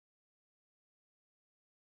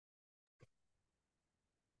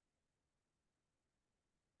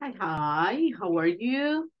Hi, how are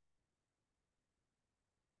you?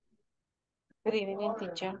 Good evening,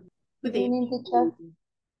 teacher. Good Evening, teacher. evening.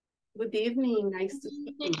 Good evening, nice to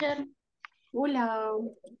see you. Teacher. Hola.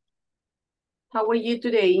 How are you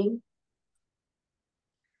today?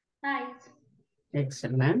 Nice.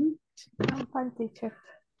 Excellent. I'm fine, teacher.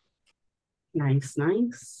 Nice,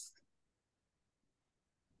 nice.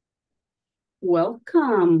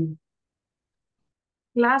 Welcome.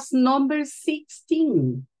 Class number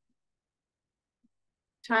 16.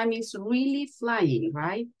 Time is really flying,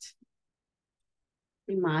 right?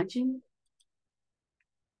 Imagine.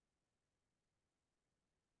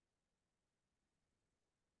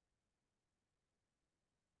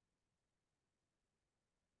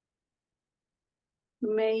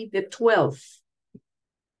 May the 12th.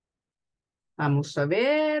 Vamos a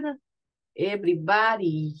ver.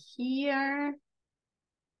 Everybody here.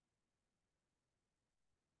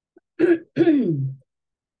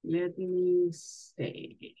 Let me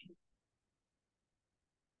see.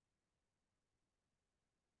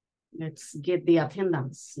 Let's get the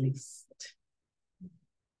attendance list.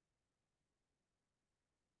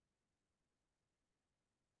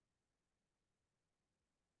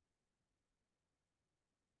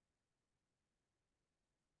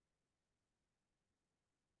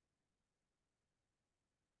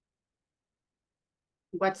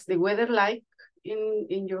 What's the weather like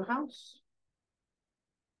in your house?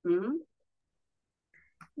 Hmm?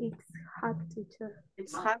 It's hot, teacher.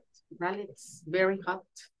 It's hot, well, it's very hot.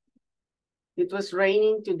 It was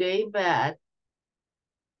raining today, but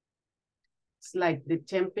it's like the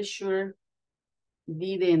temperature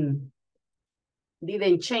didn't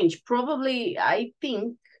change. Probably, I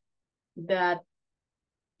think that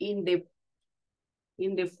in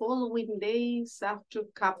the following days, after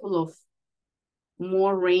a couple of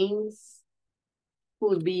more rains,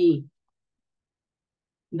 could be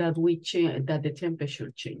that that the temperature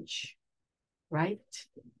change, right?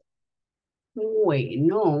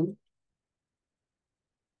 Bueno,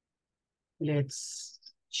 let's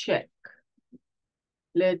check.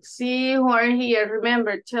 Let's see who are here.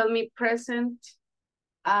 Remember, tell me present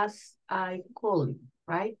as I call you,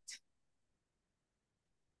 right?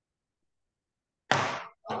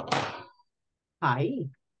 Hi.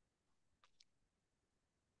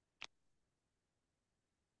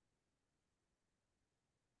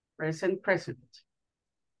 Present, present.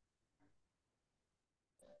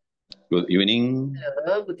 Good evening.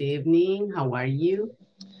 Hello, good evening. How are you?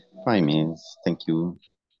 Fine, miss. Thank you.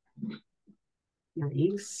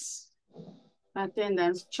 Nice.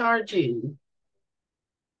 Attendance charging.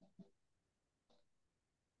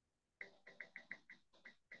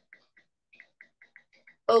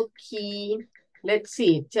 Okay, let's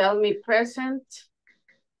see. Tell me present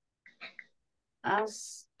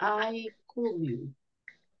as I call you.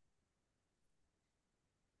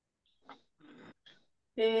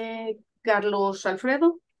 Carlos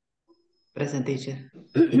Alfredo. Present, teacher.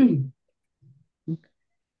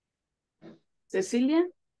 Cecilia.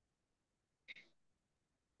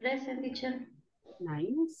 Present, teacher.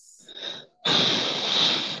 Nice.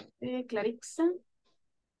 Clarixa.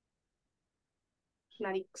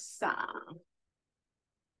 Clarixa.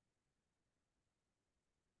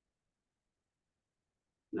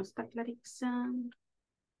 No está Clarixa.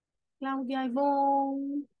 Claudia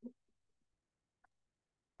Ivonne.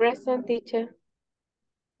 Present, teacher.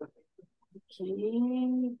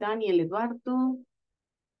 Okay. Daniel Eduardo.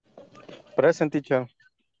 Present, teacher.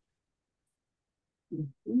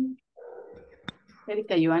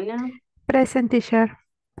 Erika Joana. Present, teacher.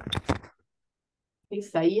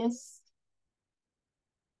 Isaías.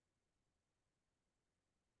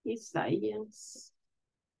 Isaías.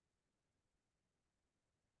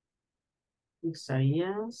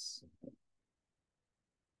 Isaías.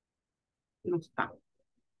 No está.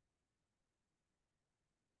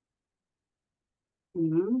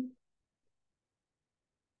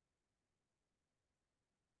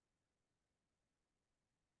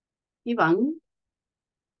 Iván.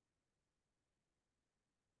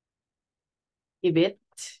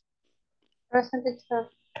 Yvette. Present, teacher.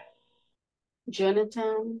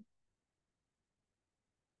 Jonathan.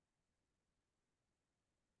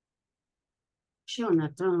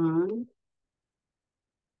 Jonathan.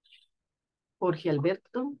 Jorge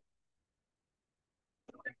Alberto.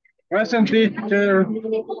 Present, teacher.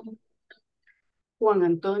 Juan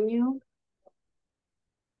Antonio.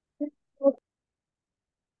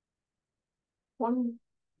 Juan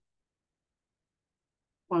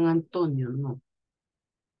Antonio, no.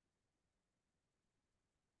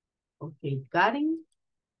 Ok, Karen.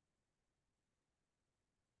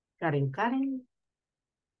 Karen.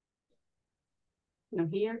 No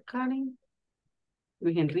here, Karen.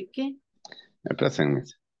 Luis Enrique. Present,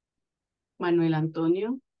 miss. Manuel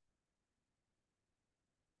Antonio.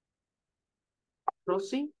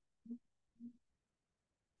 Rosy.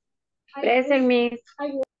 Present, Miss.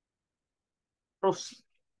 Rosy.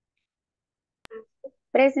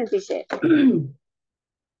 Present, teacher.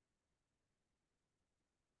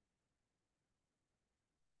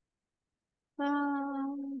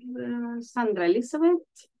 Sandra Elizabeth.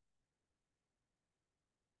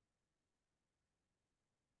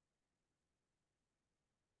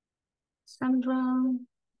 Sandra.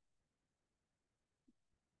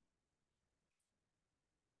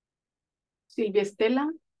 Silvia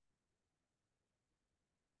Estela.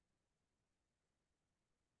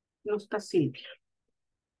 No está Silvia.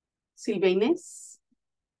 Silvia Inés.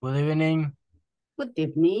 Good evening. Good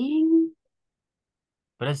evening.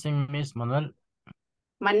 Present, Miss Manuel.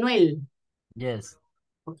 Manuel. Yes.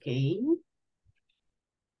 Ok.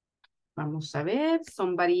 Vamos a ver.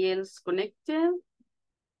 Somebody else connected.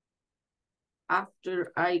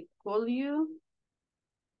 After I call you.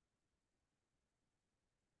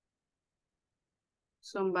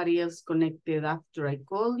 Somebody else connected after I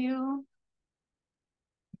call you.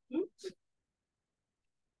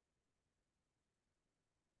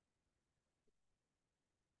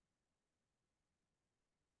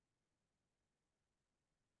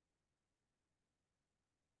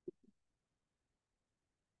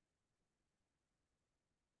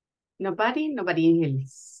 Nobody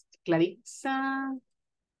else. Clarissa,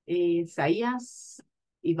 Isaías,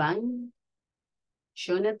 Iván,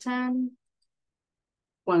 Jonathan,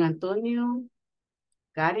 Juan Antonio,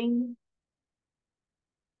 Karen,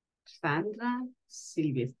 Sandra,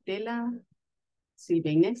 Silvia Estela,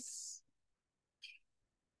 Silvia Inés.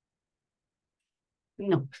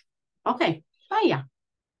 No. Okay, vaya.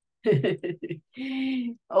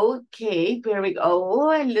 Okay, very good.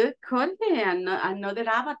 Oh, look, Jorge, another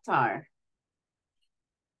avatar.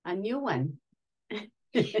 A new one.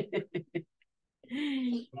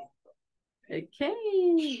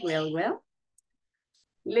 Okay, well.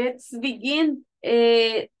 Let's begin.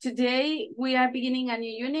 Today we are beginning a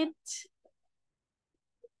new unit.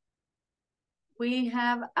 We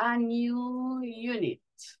have a new unit,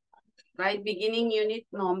 right? Beginning unit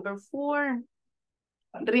number 4.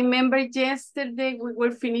 Remember yesterday we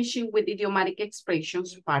were finishing with idiomatic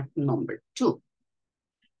expressions part number 2.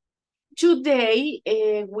 Today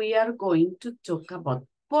we are going to talk about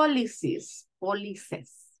policies.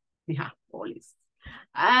 Yeah, policies.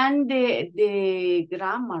 And the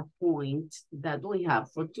grammar point that we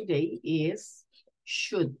have for today is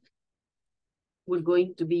should. We're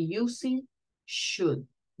going to be using should.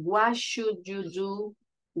 What should you do?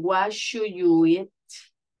 What should you eat?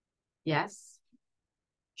 Yes.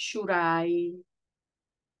 Should I?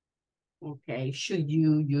 Okay. Should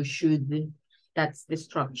you should. That's the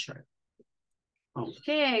structure.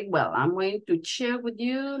 Okay. Well, I'm going to share with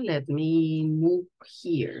you. Let me move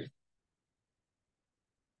here.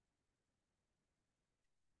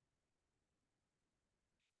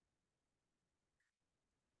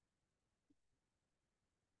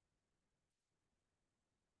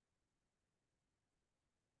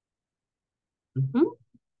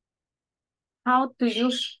 How to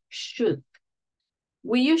use should.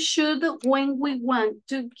 We use should when we want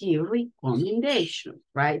to give recommendations,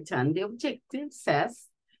 right? And the objective says,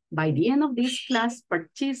 by the end of this class,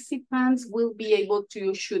 participants will be able to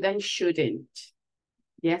use should and shouldn't.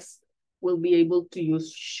 Yes, will be able to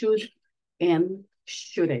use should and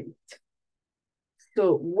shouldn't.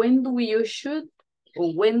 So when do we use should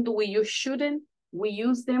or when do we use shouldn't? We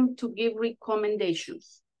use them to give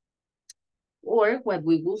recommendations. Or what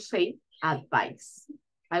we will say, advice.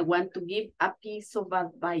 I want to give a piece of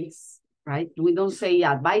advice, right? We don't say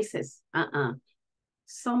advices,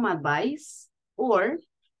 Some advice or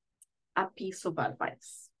a piece of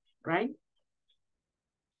advice, right?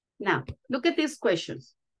 Now, look at these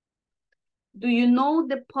questions. Do you know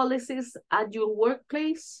the policies at your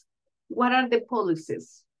workplace? What are the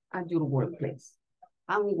policies at your workplace?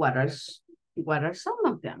 And what are some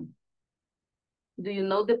of them? Do you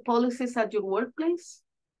know the policies at your workplace?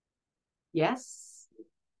 Yes.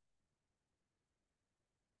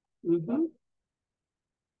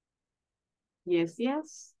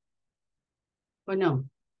 Yes. Or no?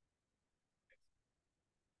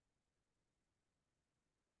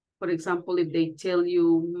 For example, if they tell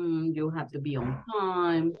you you have to be on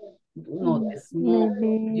time, do not smoke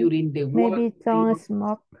during the work. Maybe don't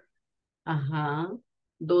smoke.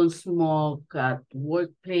 Don't smoke at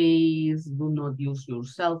workplace. Do not use your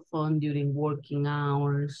cell phone during working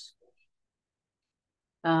hours.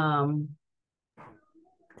 Don't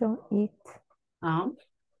eat.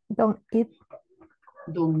 Don't eat.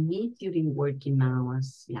 Don't eat during working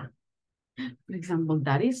hours. Yeah. For example,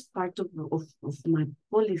 that is part of my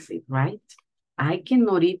policy, right? I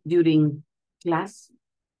cannot eat during class.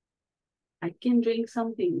 I can drink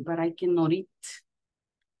something, but I cannot eat.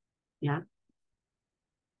 Yeah.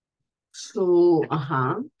 So,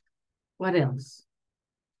 what else?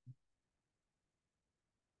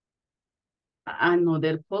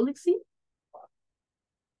 Another policy?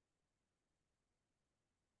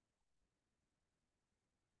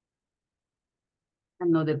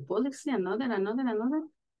 Another policy, another.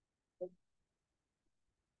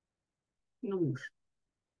 No more.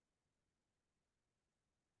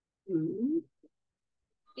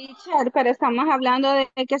 Teacher, pero estamos hablando de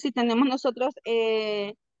que si tenemos nosotros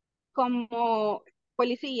como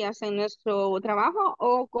policías en nuestro trabajo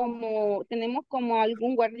o como tenemos como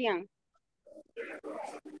algún guardián.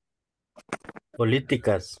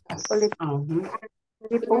 Políticas. Perdón.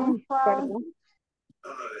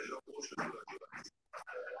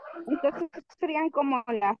 Entonces serían como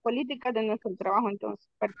las políticas de nuestro trabajo, entonces,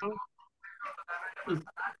 perdón.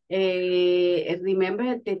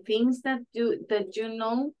 Remember the things that you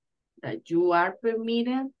know that you are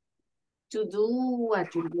permitted to do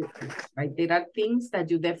at your workplace, right? There are things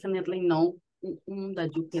that you definitely know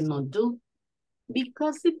that you cannot do,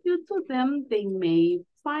 because if you do them, they may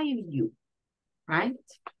fire you, right?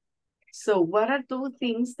 So what are those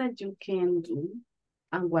things that you can do,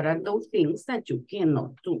 and what are those things that you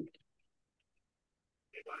cannot do?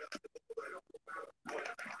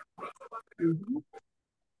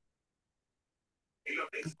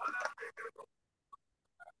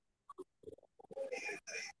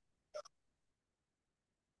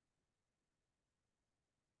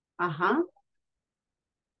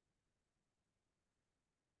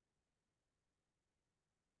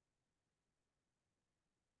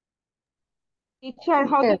 Teacher,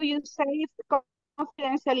 how do you say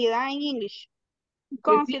confidencialidad in English?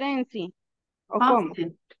 Confidency. ¿O cómo?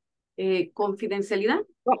 Confidencialidad.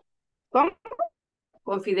 ¿Cómo?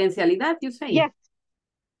 Confidencialidad, you say? Yes.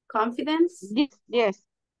 Confidence? Yes.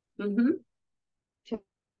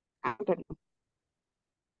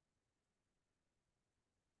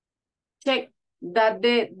 Check that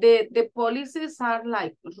the policies are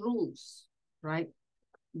like rules, right?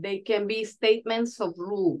 They can be statements of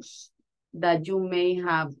rules that you may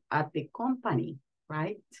have at the company,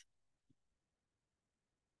 right?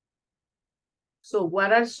 So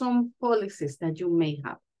what are some policies that you may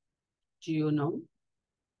have? Do you know?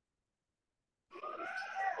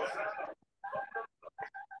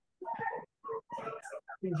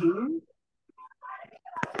 You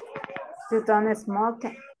don't smoke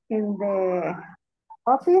in the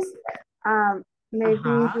office. Maybe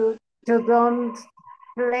you don't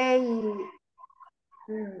play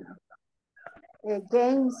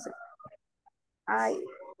games.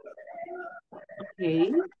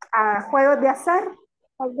 Okay. Juegos de azar.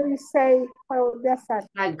 How do you say juegos de azar?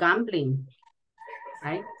 Like gambling,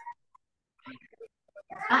 right?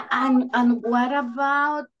 And what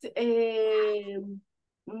about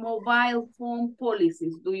mobile phone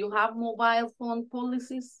policies? Do you have mobile phone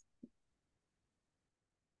policies?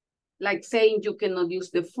 Like saying you cannot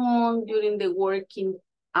use the phone during the working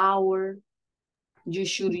hour. You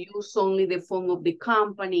should use only the phone of the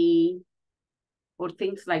company or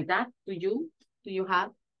things like that. Do you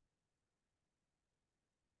have?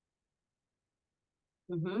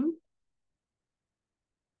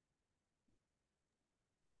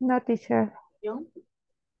 No, teacher. No?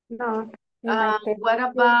 No. What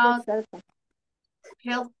about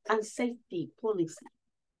health and safety policy?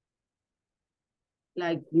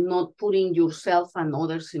 Like not putting yourself and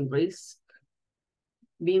others in risk,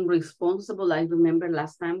 being responsible. I remember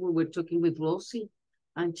last time we were talking with Rosie,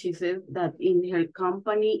 and she said that in her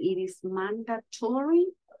company, it is mandatory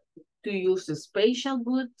to use special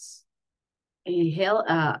boots, a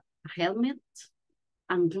helmet,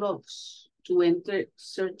 and gloves to enter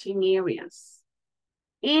certain areas.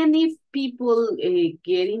 And if people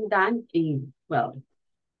get in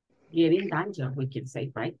danger, we can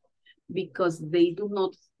say, right? Because they do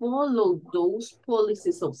not follow those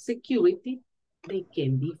policies of security, they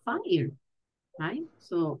can be fired, right?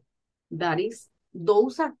 So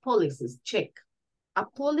those are policies, check. A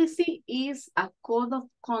policy is a code of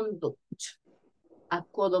conduct. A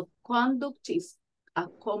code of conduct is a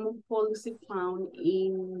common policy found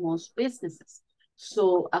in most businesses.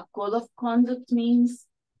 So a code of conduct means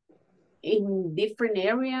in different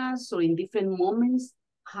areas or in different moments,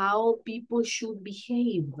 how people should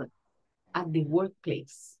behave at the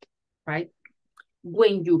workplace, right?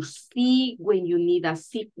 When you're sick, when you need a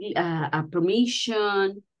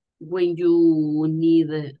permission, when you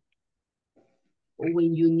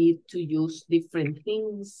need to use different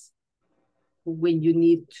things, when you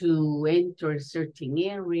need to enter certain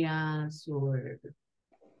areas, or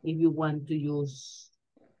if you want to use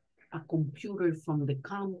a computer from the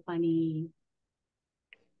company,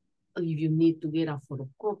 or if you need to get a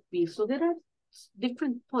photocopy. So there are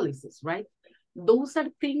different policies, right? Those are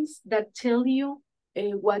things that tell you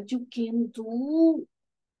what you can do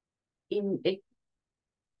in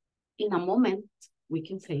a moment, we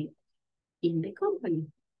can say, in the company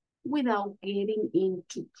without getting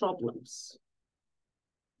into problems.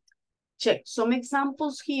 Check some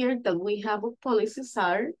examples here that we have of policies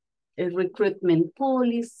are a recruitment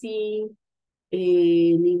policy,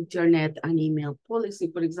 an internet and email policy.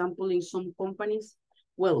 For example, in some companies,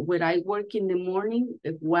 well, where I work in the morning,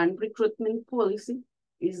 one recruitment policy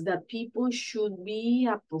is that people should be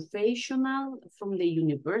a professional from the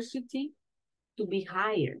university to be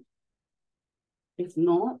hired. If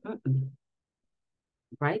not,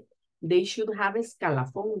 right? They should have a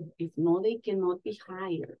escalafón. If no, they cannot be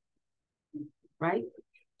hired, right?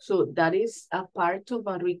 So that is a part of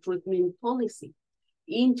a recruitment policy.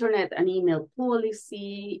 Internet and email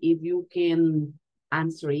policy, if you can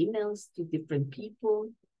answer emails to different people,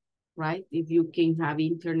 right? If you can have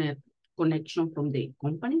internet connection from the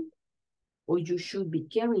company, or you should be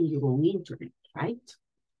carrying your own internet, right?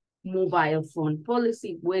 Mobile phone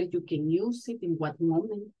policy, where you can use it, in what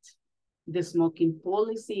moment. The smoking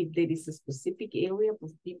policy, if there is a specific area for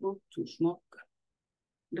people to smoke.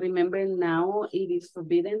 Remember now it is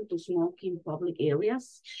forbidden to smoke in public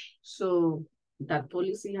areas. So that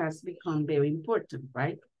policy has become very important,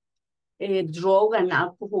 right? A drug and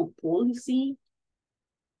alcohol policy,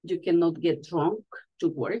 you cannot get drunk to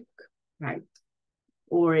work, right?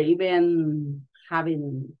 Or even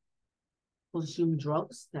having consumed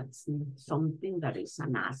drugs, that's something that is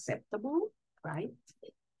unacceptable, right?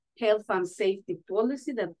 Health and safety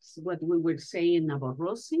policy, that's what we were saying about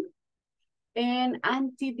Rosie. And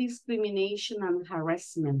anti-discrimination and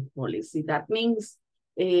harassment policy. That means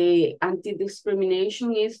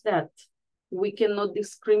anti-discrimination is that we cannot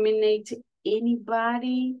discriminate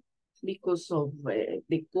anybody because of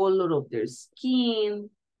the color of their skin,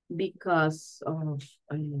 because of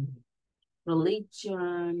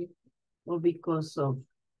religion, or because of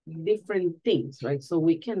different things, right? So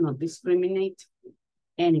we cannot discriminate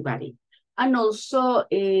anybody. And also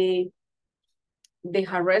the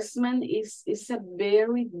harassment is a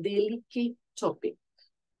very delicate topic,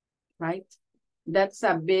 right? That's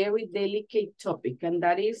a very delicate topic, and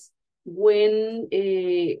that is when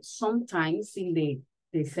sometimes in the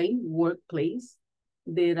same workplace,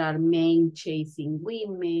 there are men chasing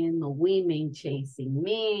women or women chasing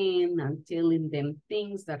men and telling them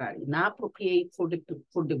things that are inappropriate for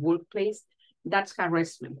the workplace. That's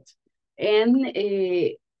harassment. And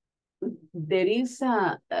there is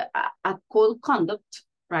a code of conduct,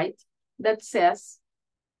 right, that says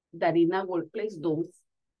that in a workplace, those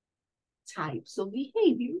types of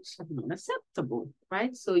behaviors are not acceptable,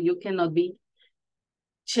 right? So you cannot be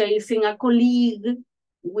chasing a colleague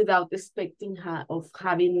without expecting her of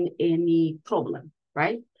having any problem,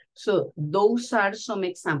 right? So those are some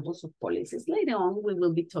examples of policies. Later on, we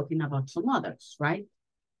will be talking about some others, right?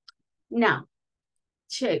 Now,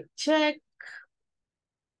 check.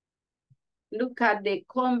 Look at the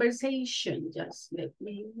conversation. Just let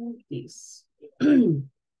me move this.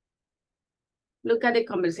 Look at the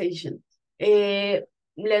conversation.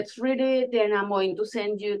 Let's read it, then I'm going to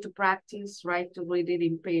send you to practice, right, to read it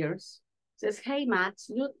in pairs. It says, hey, Max,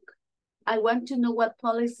 look, I want to know what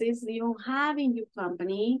policies you have in your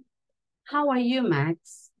company. How are you,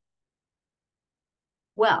 Max?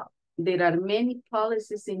 Well, there are many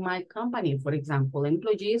policies in my company. For example,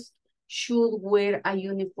 employees should wear a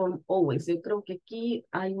uniform always. Yo creo que aquí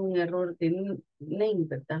hay un error de name,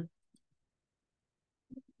 ¿verdad?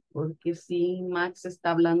 Porque si Max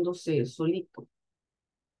está hablándose solito.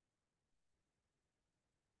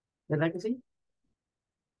 ¿Verdad que sí?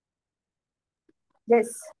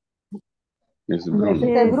 Yes. It's Bruno.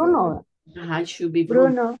 Yes. Bruno. It should be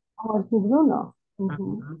Bruno. Bruno. Oh, Bruno.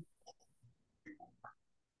 Mm-hmm.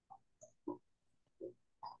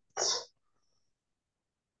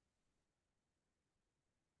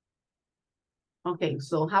 Okay,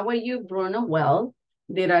 so how are you, Bruno? Well,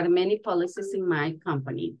 there are many policies in my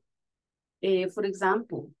company. For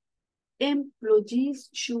example, employees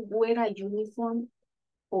should wear a uniform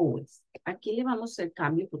always. Aquí le vamos a hacer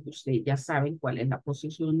cambio porque ustedes ya saben cuál es la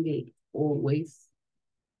posición de always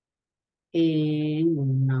en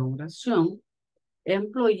una oración.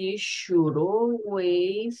 Employees should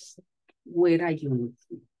always wear a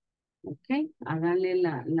uniform. Ok, háganle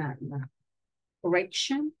la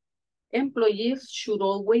correction. Employees should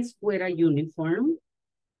always wear a uniform.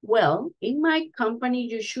 Well, in my company,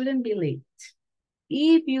 you shouldn't be late.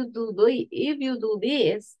 If you do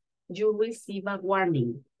this, you receive a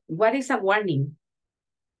warning. What is a warning?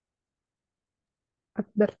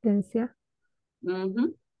 Advertencia.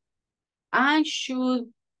 And should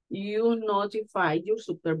you notify your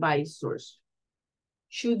supervisors?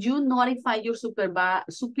 Should you notify your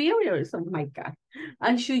superiors? Oh my God.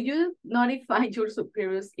 And should you notify your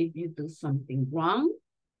superiors if you do something wrong?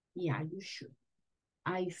 Yeah, you should.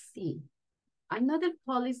 I see. Another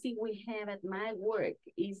policy we have at my work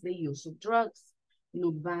is the use of drugs.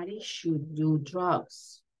 Nobody should do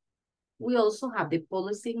drugs. We also have the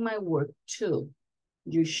policy in my work too.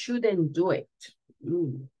 You shouldn't do it.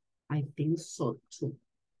 I think so too.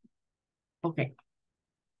 Okay.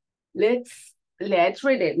 Let's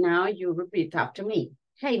read it now. You repeat after me.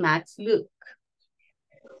 Hey, Max, look.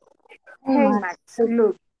 Hey, Max,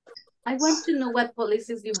 look. I want to know what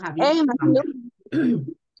policies you have Hey, in Max,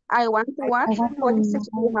 common. I want to watch what is it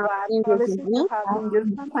you have in your Policies you company. have in your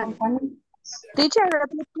company. Teacher,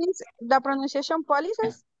 repeat please the pronunciation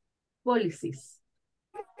policies. Policies.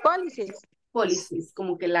 Policies. Policies,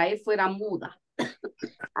 como que la E fuera muda.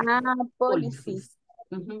 Policies.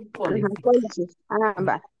 Policies. Policies.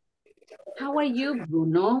 Va. How are you,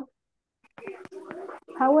 Bruno?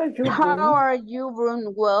 How are you, How Bruno? are you,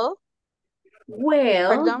 Bruno? Well,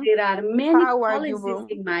 Well, pardon? there are many How are you, policies Bruno?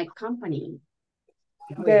 in my company.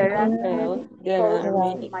 There are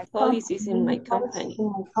many policies in my company.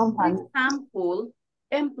 For example,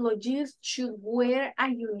 employees should wear a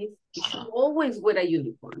uniform. Should always wear a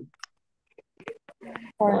uniform.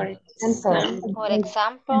 For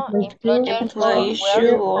example, employees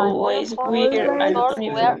should always wear a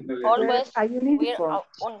uniform. always a uniform.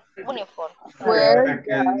 wear a uniform. Where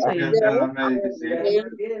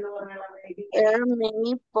there are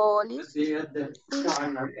many policies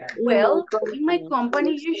Well, in my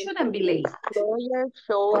company, you shouldn't be late. Employers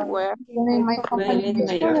should wear In my company, you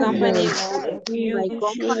shouldn't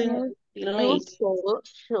be late.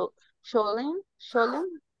 Shouldn't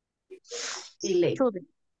Be late. Shouldn't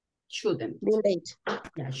Shouldn't. be late.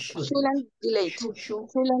 Yeah, shouldn't. Shouldn't be late.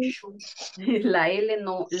 Shouldn't. La L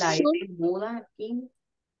no, la L es muda aquí.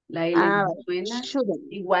 La L no suena.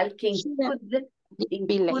 Shouldn't Igual que en Shouldn't could, be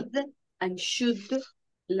in late. could and should.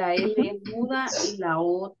 La L es muda y la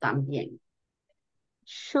O también.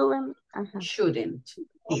 Shouldn't. Shouldn't.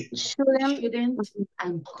 Sí. Shouldn't. Shouldn't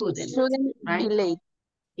and couldn't. Shouldn't right? be late.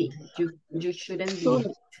 Sí. You shouldn't be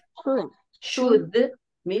late. Shouldn't. Should.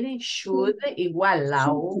 Miren, should igual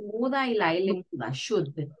la O muda y la L muda.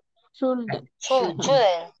 Should. Shouldn't.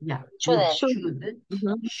 Yeah. Shouldn't.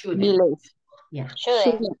 Shouldn't. Be late. Yeah.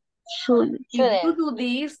 Shouldn't. If you do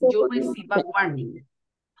this, you receive a warning.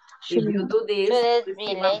 If you do this, you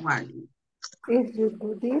receive a warning. If you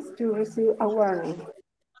do this, you receive a warning.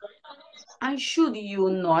 And should you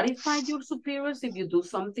notify your superiors if you do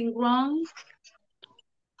something wrong?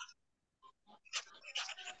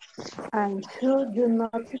 And should you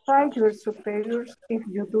notify your superiors if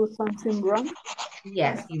you do something wrong?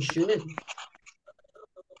 Yes, you should.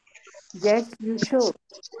 Yes, you should.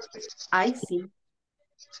 I see.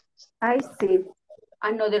 I see.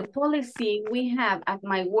 Another policy we have at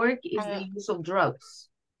my work is the use of drugs.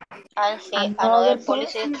 And see Another another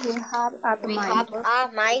policy we have at we my have work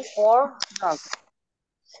at my work drugs.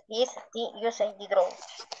 is the use of the drugs.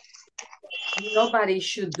 Nobody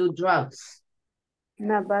should do drugs.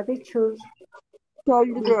 Nobody should Told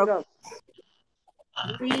do you. drugs.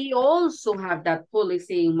 We also have that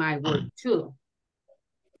policy in my work too.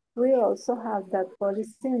 We also have that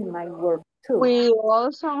policy in my work too. We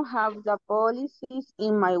also have the policies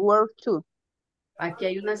in my work too. Aquí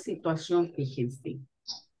hay una situación, fíjense,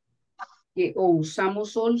 que o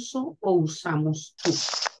usamos also o usamos to,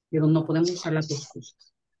 pero no podemos usar las dos cosas.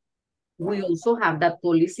 We also have that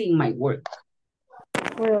policy in my work.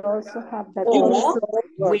 We also have that Or policy.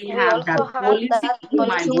 we have that policy in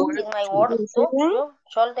my work too. You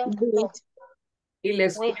shouldn't do. Y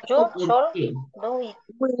les We cuento por qué. do it.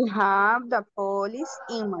 We have the police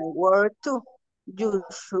in my work too. You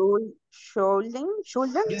shouldn't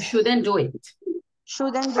You shouldn't do it.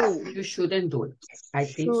 Shouldn't do it. You shouldn't do it. I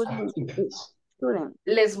think so too. Shouldn't.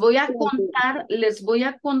 Les voy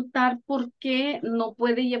a contar por qué no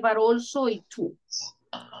puede llevar also y to.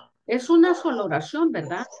 Es una sola oración,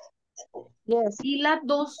 ¿verdad? Yes. Y las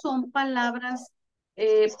dos son palabras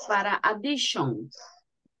para addition.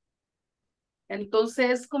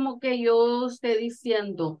 Entonces, como que yo esté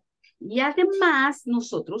diciendo, y además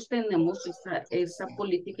nosotros tenemos esa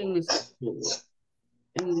política en nuestro club.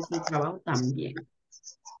 en su trabajo también.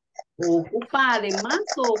 O ocupa además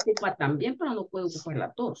o ocupa también, pero no puede ocupar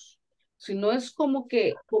las dos. Si no es como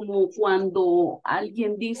cuando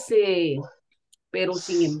alguien dice, pero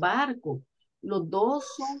sin embargo, los dos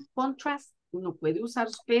son contrast, uno puede usar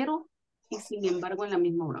pero y sin embargo en la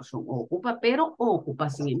misma oración. O ocupa pero o ocupa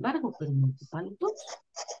sin embargo, pero no ocupa los dos.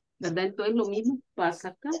 ¿Verdad? Entonces lo mismo pasa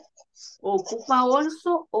acá. O ocupa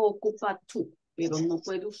also o ocupa to, pero no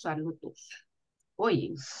puede usar los dos.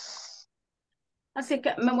 Oye. Así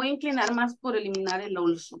que me voy a inclinar más por eliminar el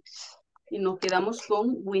also. Y nos quedamos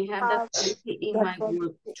con we have that quality in my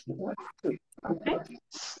group too. Okay.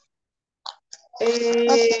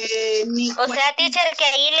 O sea, teacher, que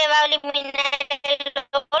ahí le va a eliminar el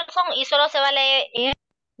also y solo se va a leer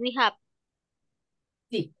we have.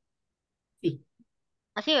 Sí, sí,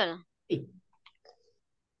 Así, ¿verdad? sí.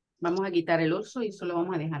 Vamos a quitar el also y solo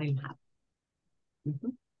vamos a dejar el have.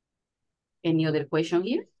 Any other question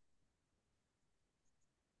here?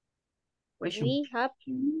 Question. We have.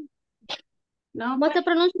 No. ¿Cómo se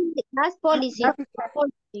pronuncia? As policy.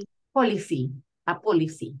 Policy. A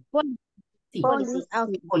policy. Sí. Policy. Ah,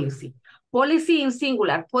 okay. Policy. Policy in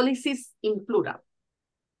singular. Policies in plural.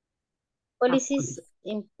 Policies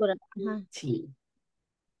in plural. Sí.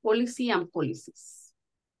 Policy and policies.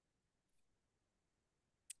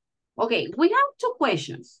 Okay, we have two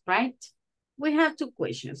questions, right? We have two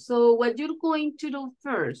questions. So what you're going to do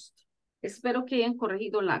first, espero que hayan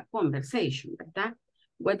corregido la conversation, ¿verdad?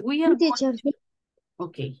 What we are going to,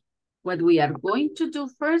 okay. What we are going to do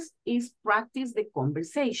first is practice the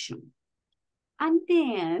conversation. And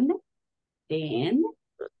then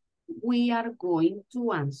we are going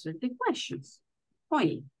to answer the questions.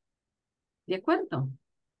 Oye, ¿de acuerdo?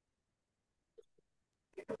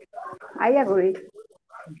 I agree.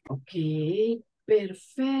 Okay,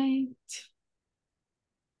 perfect.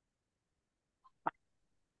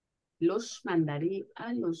 Los mandaré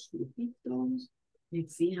a los grupitos.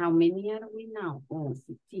 Let's see how many are we now. Oh,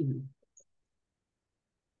 15.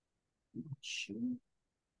 Sure.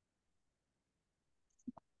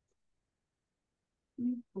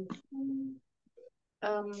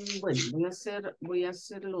 Bueno, voy a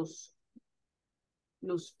hacer los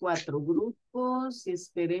 4 grupos y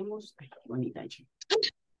esperemos. Ay, qué bonita yo.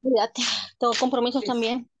 Cuídate, tengo compromisos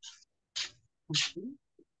también. Okay.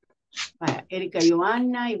 Vaya, Erika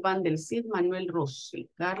Johanna, Iván del Cid, Manuel Rossi,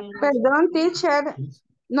 Carlos. Perdón, teacher.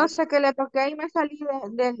 No sé qué le toqué y me salí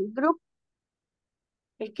del grupo.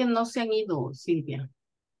 Es que no se han ido, Silvia.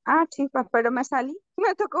 Ah, chicas, pero me salí.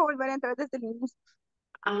 Me tocó volver a entrar desde el inicio.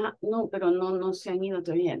 Ah, no, pero no se han ido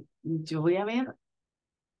todavía. Yo voy a ver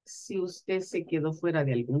si usted se quedó fuera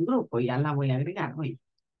de algún grupo. Ya la voy a agregar hoy.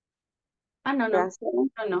 Ah, no.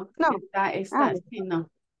 Está, sí, no.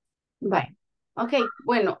 Bye. Okay,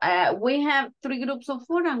 bueno, we have 3 groups of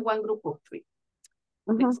 4 and 1 group of 3.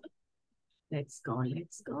 Let's go.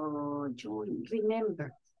 Join.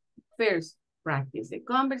 Remember, first practice the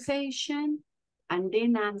conversation and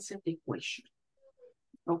then answer the question.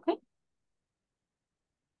 Okay?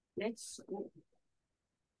 Let's go.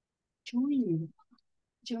 Join.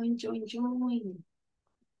 Try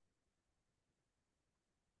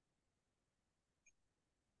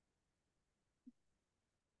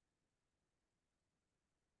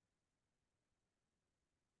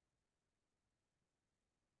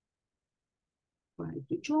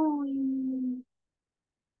to join.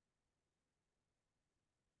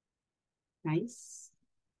 Nice.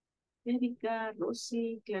 Erika,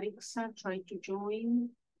 Rosie, Clarissa, try to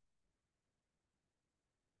join.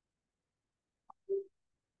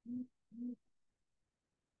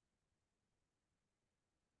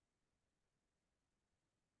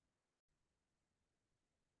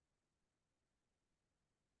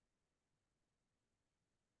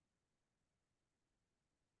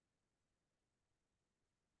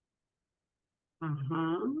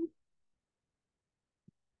 Ajá.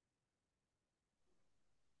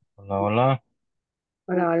 Hola.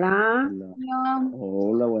 Hola,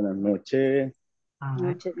 buenas noches.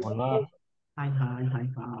 Hola.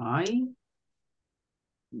 Hi.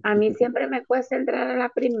 A mí siempre me cuesta entrar a la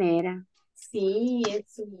primera. Sí,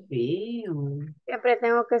 eso veo. Siempre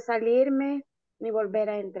tengo que salirme y volver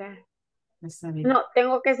a entrar. A ver. No,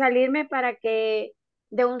 tengo que salirme para que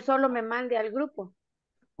de un solo me mande al grupo.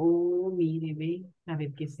 Oh, mire, ve, a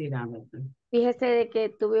ver qué será, ¿verdad? Fíjese de que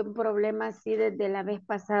tuve un problema así desde la vez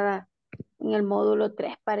pasada en el módulo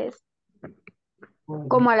 3, parece. Oh.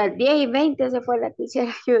 Como a las 10:20 se fue la teacher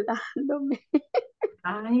ayudándome.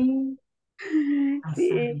 Ay.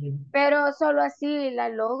 Sí, pero solo así la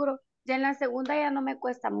logro. Ya en la segunda ya no me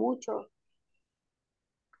cuesta mucho.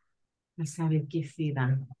 A saber qué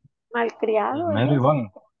será. Malcriado, Primero ¿es?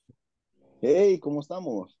 Iván. Hey, ¿cómo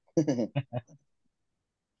estamos?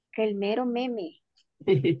 El mero meme.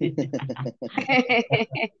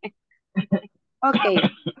 Ok,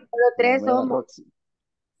 los La tres mera somos. Roxy.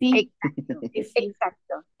 Sí, Exacto, sí.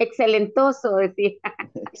 exacto. Excelentoso, decía.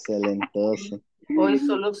 Excelentoso. Hoy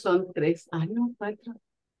solo son 3. Ah, no, 4.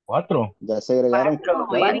 4. Ya se agregaron 4,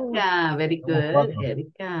 4. Erika. Very Somos good, 4.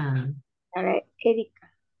 Erika. A ver,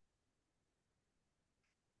 Erika.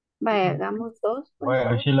 Vaya, hagamos 2, pues. Bueno,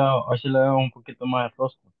 hoy sí le veo un poquito más de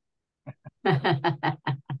rostro.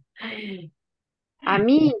 A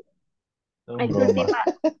mí, Son es que, bromas.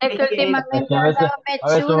 es que Es que Es últimamente que he andado a veces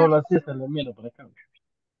mechuda. solo así se le mira por acá.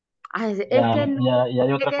 Ay, es Ya, que no, y hay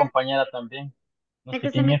es otra que, compañera también. No es sé que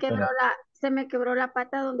se quién me es, quebró pero la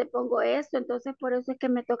pata donde pongo esto, entonces por eso es que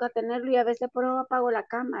me toca tenerlo y a veces por eso apago la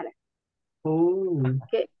cámara. oh,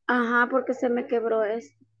 Ajá, porque se me quebró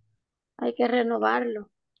esto. Hay que renovarlo.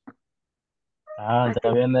 Hasta,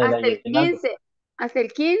 ya viene el hasta el aguinaldo. 15. Hasta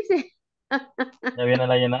el 15. Ya viene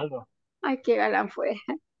el aguinaldo. Ay, qué galán fue.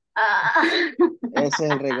 ah. Ese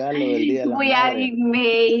es el regalo del Día de las We are Madres. in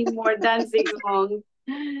May, more than 6 months.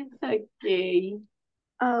 Okay.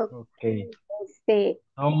 Ah, Ok.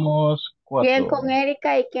 Somos ¿quién 4. con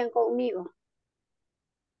Erika y quién conmigo?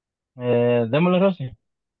 Démosle, Rosy.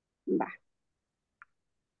 Va.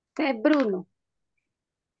 Es Bruno.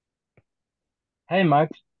 Hey,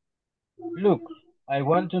 Max. Look, I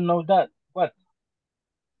want to know that. What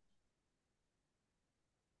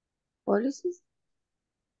Policies.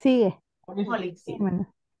 Sigue. policies, Bueno.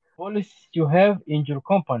 policies you have in your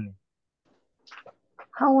company?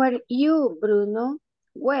 How are you, Bruno?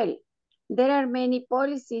 Well, there are many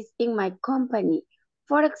policies in my company.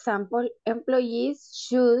 For example, employees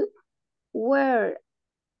should wear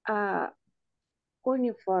a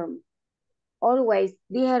uniform. Always.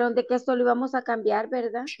 Dijeron de que esto lo íbamos a cambiar,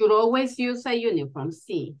 ¿verdad? Should always use a uniform,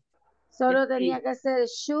 sí. Solo tenía que ser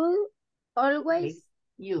should always.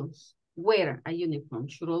 Use. Wear a uniform.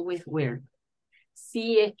 Should always wear.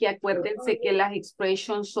 Sí, es que acuérdense que las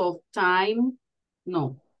expressions of time,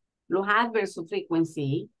 no. Los adverbs of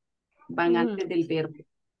frequency van antes del verbo.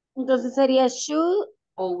 Entonces sería should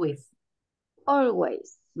Always.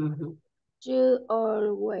 always. Ujú. Should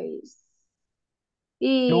always.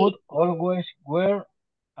 Should always wear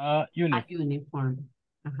a A uniform. uniform.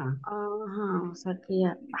 Ajá. Ajá, o sea que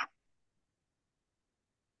ya.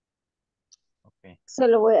 Okay. Se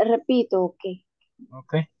lo voy, repito, ok.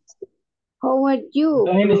 Okay. How are you,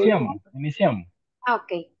 Entonces Bruno? iniciamos. Ah,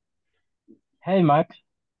 ok. Hey, Max.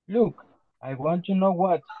 Look, I want to know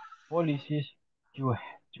what policies you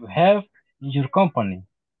have in your company.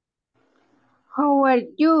 How are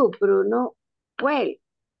you, Bruno? Well,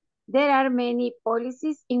 there are many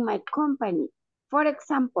policies in my company. For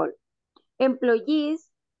example, employees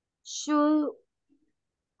should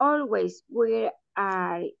always wear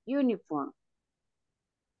a uniform.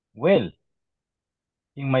 Well,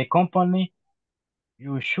 in my company,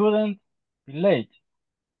 you shouldn't be late.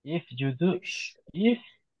 If you do this,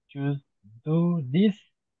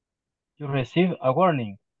 you receive a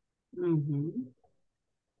warning. Ujú.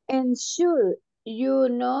 And should you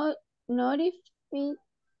not notify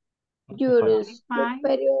your Notify.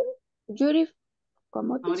 superior,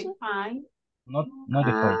 ¿cómo dice? Notify.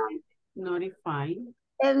 Notify. Notify.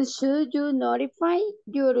 And should you notify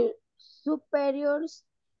your superiors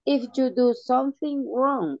if you do something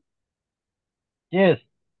wrong? Yes,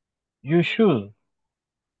 you should.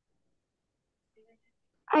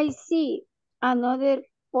 I see another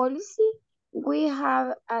policy we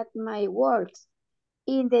have at my work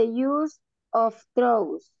in the use of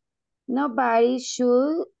drugs. Nobody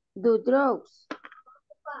should do drugs.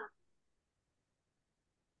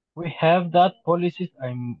 We have that policies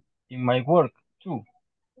in my work too.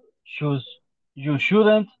 Should, you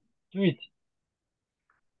shouldn't do it.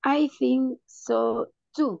 I think so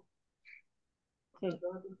too.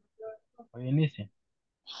 Inicia.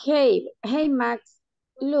 Hey Max,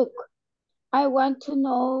 look, I want to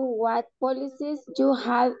know what policies you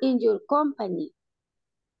have in your company.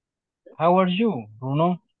 How are you,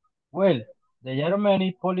 Bruno? Well, there are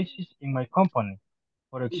many policies in my company.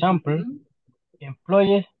 For example,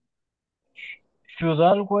 employees should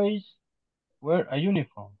always wear a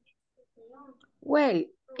uniform. Well,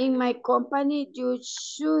 in my company, you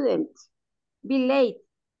shouldn't be late.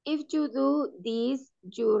 If you do this,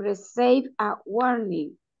 you receive a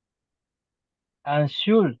warning. And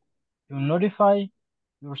should you notify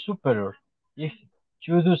your superior if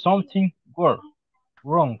you do something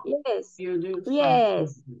wrong? Yes, You do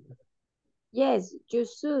yes, something. yes, you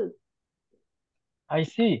should. I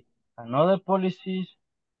see. Another policies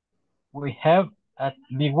we have at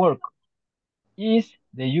the work is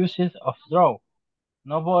the uses of drugs.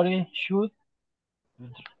 Nobody should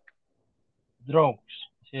drugs.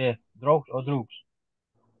 Sí, drugs or drugs.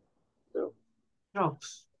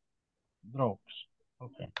 Drugs. Drugs.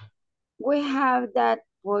 Okay. We have that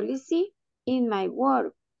policy in my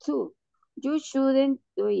work too. You shouldn't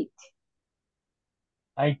do it.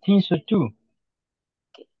 I think so too.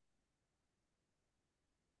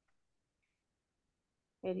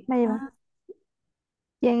 Ahí va.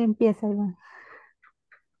 ¿Quién empieza, Iván?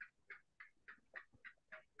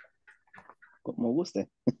 Como guste.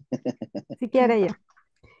 Si quiere yo.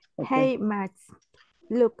 Okay. Hey, Max.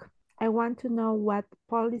 Look, I want to know what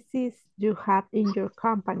policies you have in your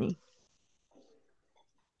company.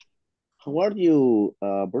 How are you,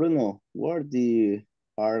 Bruno? What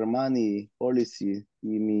are many policies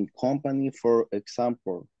in my company? For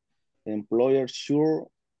example, employers sure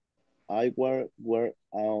I wear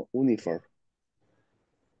a uniform.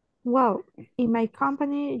 Well, in my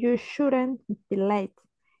company, you shouldn't be late.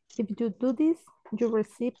 If you do this, you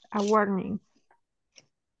receive a warning.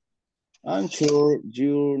 I'm sure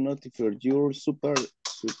you notify your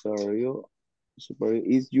superior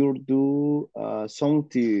is your do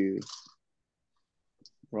something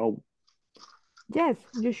wrong. Yes,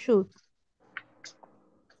 you should.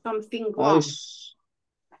 Something wrong.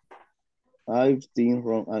 I've been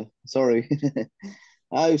wrong. Sorry.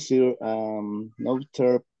 I feel not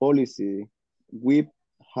their policy we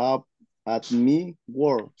have at me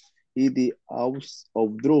work in the house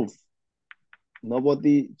of drove.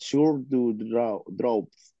 Nobody should do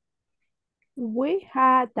drops. We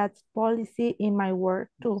had that policy in my work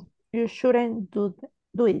too. You shouldn't do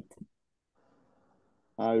it.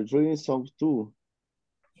 I really so too.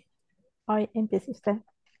 Hoy empieza usted.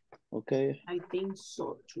 Okay. I think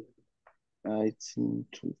so too. I think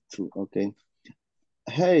too. Okay.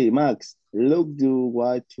 Hey Max, look, do you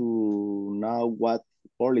want to know what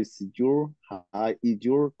policy you have in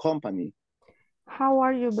your company? How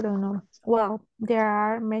are you, Bruno? Well, there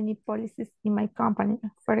are many policies in my company.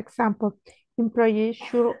 For example, employees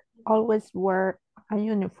should always wear a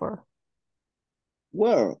uniform.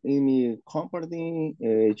 Well, in my company,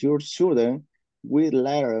 your student will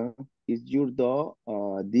learn is your dog,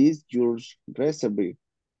 this your recipe.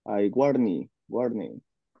 I warning.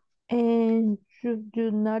 And should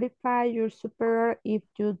you notify your superior if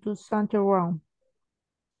you do something wrong?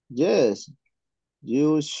 Yes,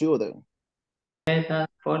 you shouldn't. That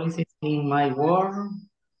policies in my work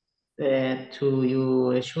to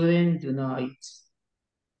you shouldn't do not it.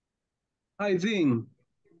 I think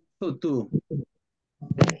so too.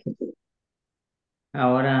 Okay.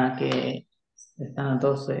 Ahora que están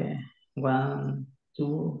dos,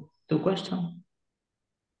 two questions.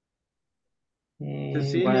 What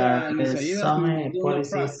Cecilia are and the Isaías some do not policies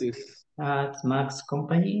practice. at Max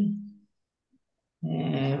Company?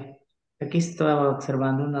 Aquí estaba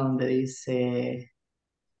observando una donde dice,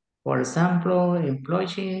 for example,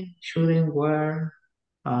 employee shouldn't wear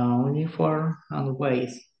a uniform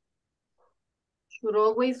always. Should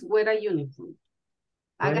always wear a uniform.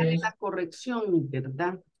 Hágale la corrección,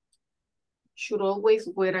 ¿verdad? Should always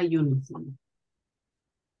wear a uniform.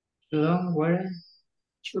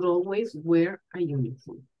 Should always wear a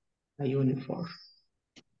uniform. A uniform.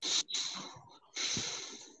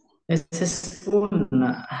 Esa es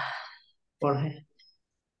una, Jorge.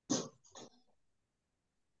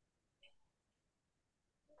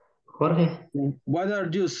 Jorge. What are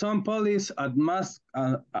you some policies at Max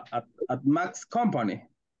Company?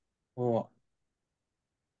 Oh.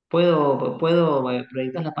 Puedo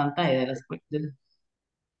proyectar la pantalla de las.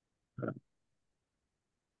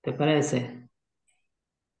 ¿Te parece?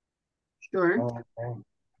 Sure.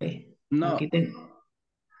 Okay. No. Aquí tengo.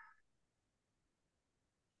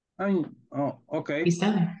 Okay. Aquí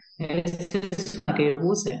está. Esta es la que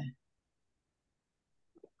use.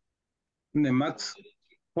 The Max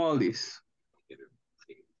policy.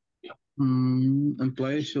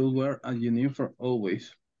 Employees should wear a uniform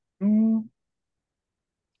always.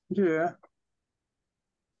 Yeah.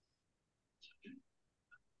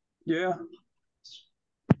 Yeah.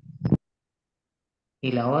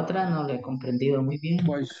 Y la otra no la he comprendido muy bien.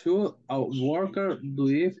 Why should a worker do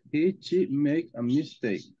if she make a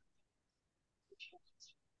mistake?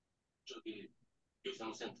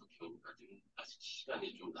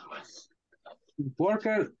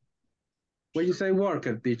 Worker, what you say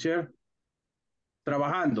worker, teacher?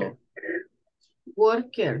 Trabajando.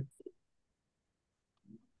 Worker.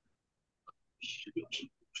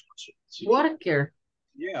 Worker.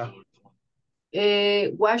 Yeah.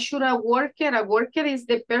 What should a worker? A worker is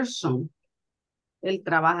the person. El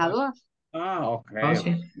trabajador. Okay. Oh,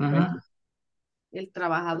 sí. Ajá. El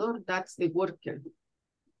trabajador, that's the worker.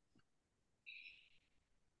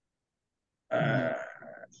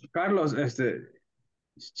 Carlos,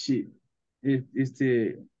 she, the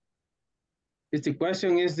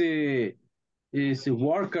question is the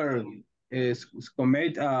worker is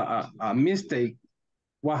commit a mistake.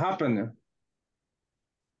 What happened?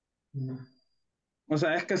 O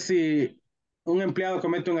sea, es que si un empleado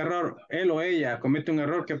comete un error, él o ella comete un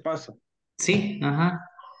error, ¿qué pasa? Sí, ajá.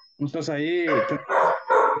 Entonces ahí,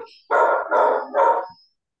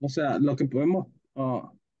 o sea, lo que podemos...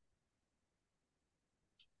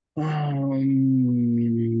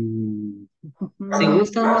 Si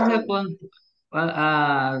gusta, Jorge,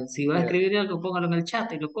 si va a Yeah. escribir algo, póngalo en el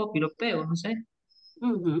chat y lo copio y lo pego, no sé.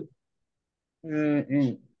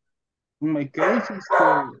 In my case,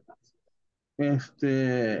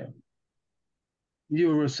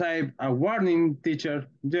 you receive a warning, teacher.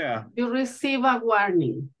 Yeah. You receive a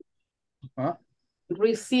warning. Huh?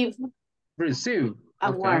 Receive Receive. a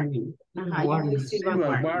Okay. warning. A warning. You receive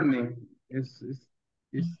a warning. It's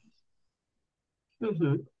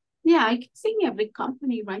Yeah, I can see in every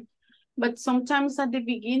company, right? But sometimes at the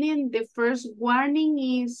beginning, the first warning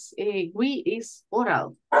is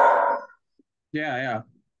oral. yeah.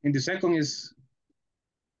 And the second is...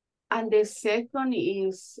 And the second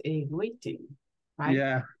is written, right?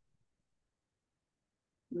 Yeah.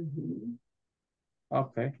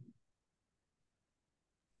 Okay.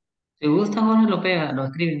 Si gusta, Jorge, lo pega, lo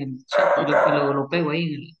escribe en el chat y lo pego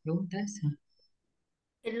ahí en la pregunta esa.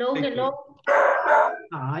 Hello.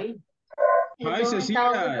 Ay. Ay, Hello, estaba Cecilia.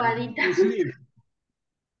 ocupadita. You sleep.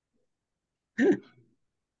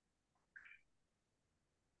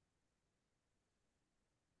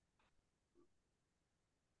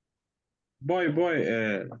 Voy.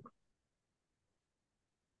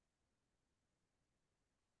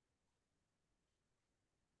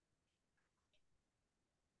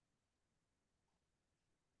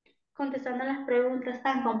 Contestando las preguntas,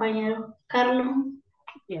 ¿están, compañero? Carlos.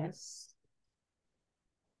 Yes.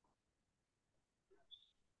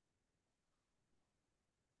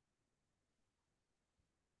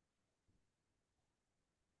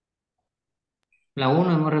 La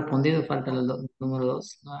 1 hemos respondido, falta el número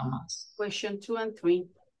 2, nada más. Question 2 and 3.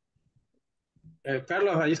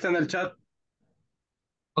 Carlos, ahí está en el chat.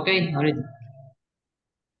 Ok, ahorita.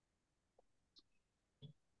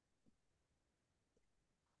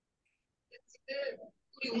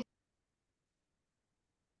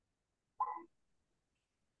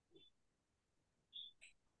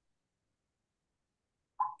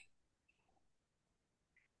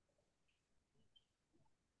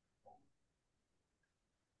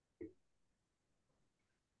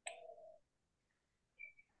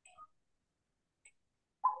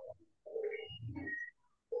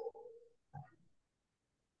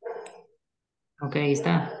 Ok, ahí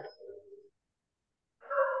está.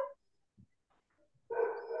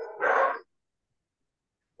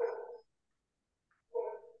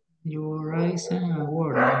 You raise a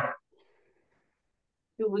word.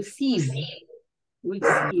 You receive.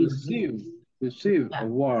 Receive a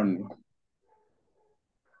warning.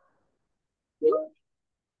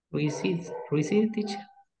 Receive, teacher.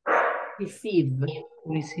 Receive.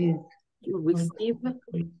 You receive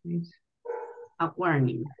a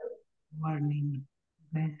warning. Warning.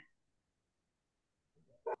 Okay.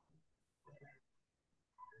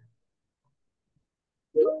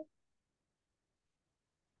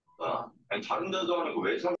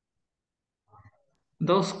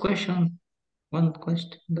 Dos questions. One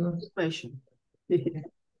question. Dos. Question.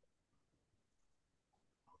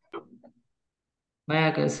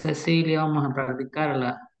 Vaya que Cecilia, vamos a practicar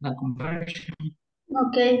la conversion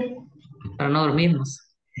Ok. para no dormirnos.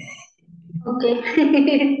 Ok.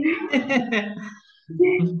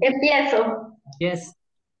 Empiezo. Yes.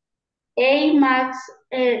 Hey, Max.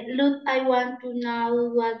 Look, I want to know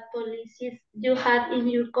what policies you have in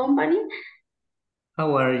your company.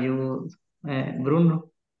 How are you,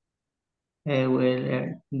 Bruno?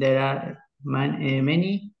 There are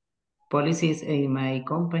many policies in my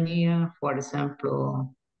company. For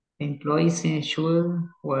example, employees should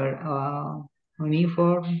wear a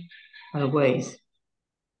uniform always.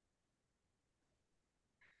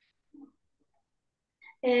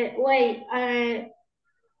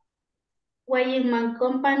 Why in my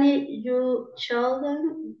company you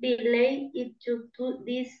shouldn't be late if you do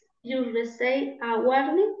this, you receive a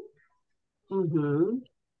warning?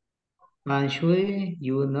 And should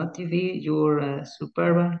you notify your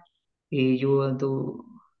supervisor if you do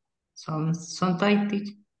something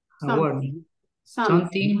warning.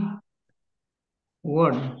 Something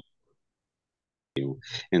warning.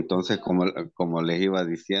 Entonces, como les iba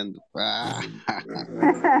diciendo, ay,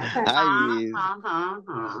 mis.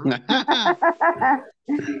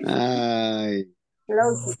 Ay.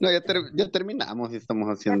 No, ya terminamos y estamos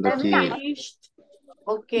haciendo aquí.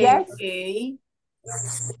 Ok, Yes. ok.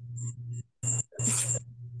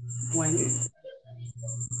 Bueno.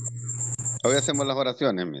 Hoy hacemos las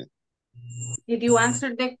oraciones, mis. Did you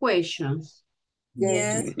answer the questions?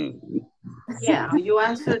 Yes. Yeah, you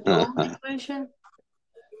answered all the questions?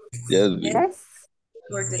 Yes, Yes.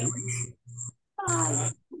 For the...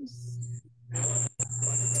 Ay,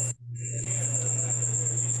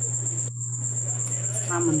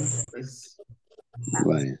 vámonos, pues.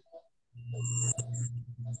 Vaya.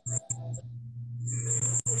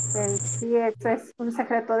 Sí, eso es un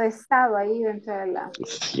secreto de Estado ahí dentro de la...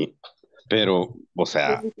 Sí, pero, o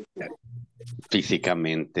sea,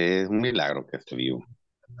 físicamente es un milagro que esté vivo.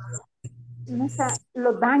 No sé,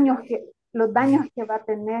 los daños que va a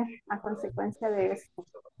tener a consecuencia de esto.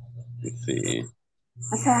 Sí.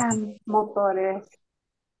 O sea, motores.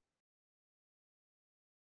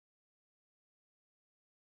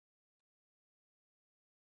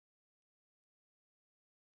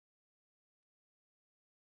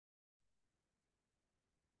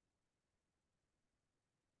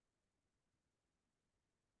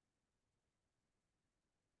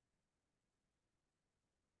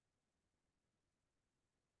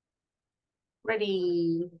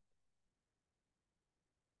 Ready.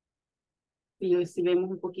 Y hoy sí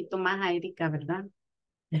vemos un poquito más a Erika, ¿verdad?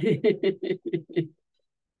 Sí,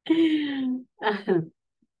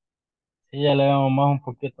 ya le damos más un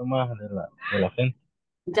poquito más de la frente.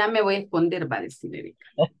 Ya me voy a esconder, va a decir Erika.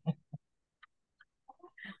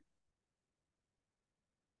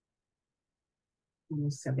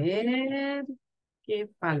 Vamos a ver qué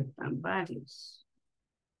faltan, varios.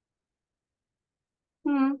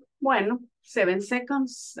 Bueno, 7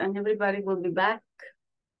 seconds and everybody will be back.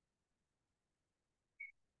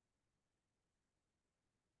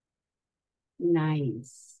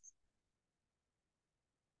 Nice.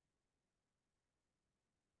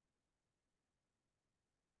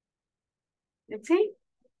 Let's see.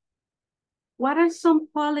 What are some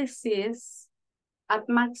policies at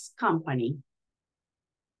Max Company?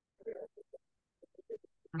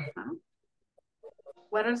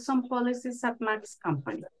 What are some policies at Max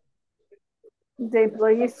Company? The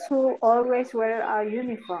employees should always wear a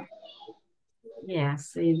uniform.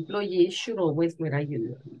 Yes, the employee should always wear a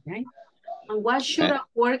uniform, right? And what should a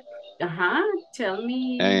work, tell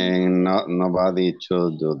me. And nobody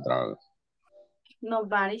should do drugs.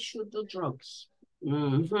 Nobody should do drugs.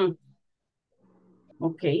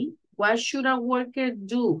 Okay, what should a worker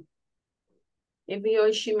do if he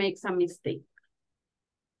or she makes a mistake?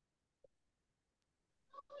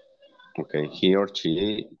 Okay, he or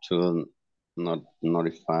she should not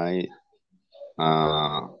notify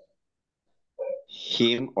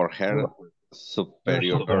him or her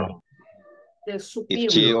superior. The superior.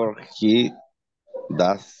 If she or he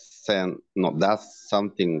does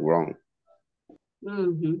something wrong.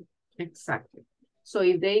 Exactly. So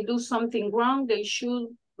if they do something wrong, they should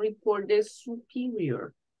report the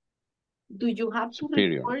superior. Do you have to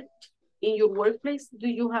report in your workplace? Do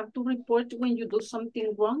you have to report when you do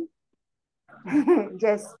something wrong?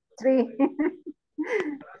 Yes, 3.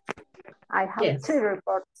 I have 3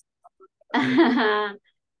 reports.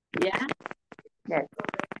 Yeah? Yes.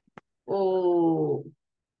 O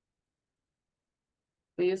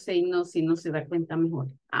you say no, si no se da cuenta mejor.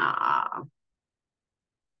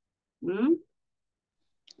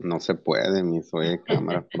 No se puede, soy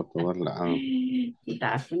cámaras por todos lados.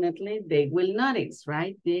 Definitely, they will notice,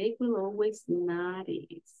 right? They will always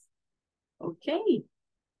notice. Okay.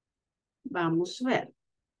 Vamos a ver.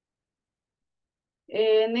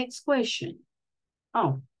 Next question.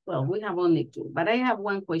 Oh, well, we have only 2, but I have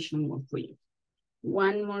one question more for you.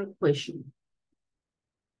 One more question.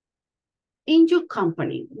 In your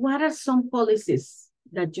company, what are some policies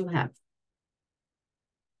that you have?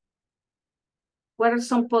 What are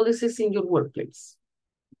some policies in your workplace?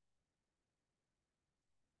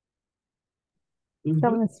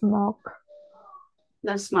 Don't smoke.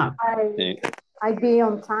 Don't smoke. I be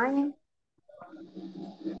on time.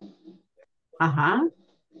 Be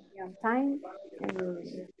on time.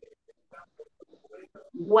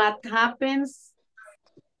 What happens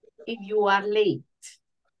if you are late?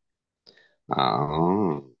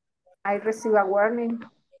 I receive a warning.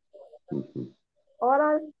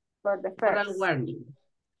 Oral for the first. Oral warning.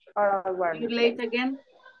 Oral warning. You late again?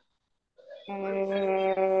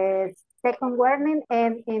 Second warning,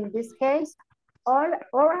 and in this case,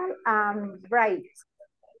 oral and write.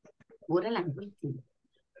 Oral and written.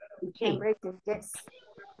 Okay. Yes.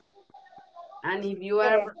 And if you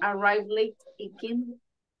are arrive late again?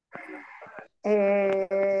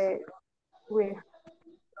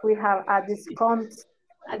 We have a discount.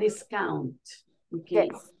 A discount. Okay.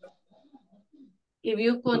 Yes. If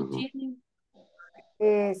you continue?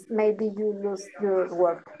 Is maybe you lose your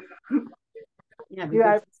work. Yeah, you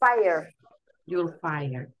are fired. You're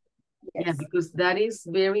fired. Yes. Yeah, because that is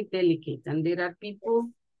very delicate. And there are people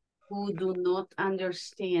who do not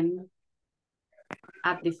understand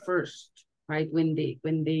at the first, right? When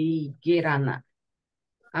they get a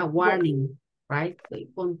warning, right? They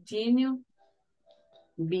continue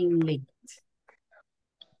being late.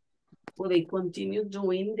 Or they continue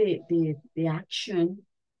doing the action,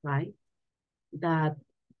 right? That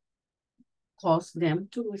caused them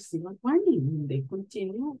to receive a warning. They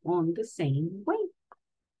continue on the same way.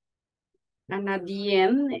 And at the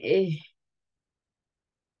end,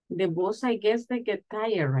 the boss, I guess, they get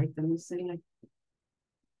tired, right? And they say like,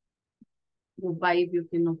 goodbye if you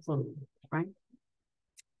cannot follow, right?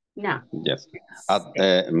 Now. Yes.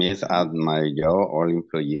 Miss, at my job, all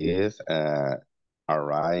employees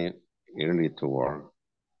arrive early to work.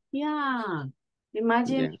 Yeah.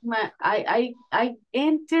 Imagine Yeah. I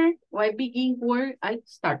enter, or I begin work, I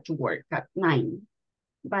start to work at 9.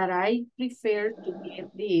 But I prefer to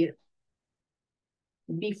get there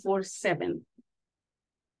before 7.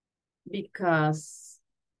 Because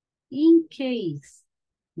in case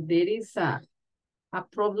there is a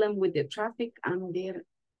problem with the traffic, I'm there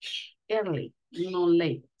early, not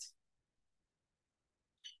late.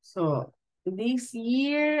 So this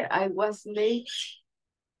year I was late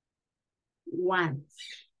once.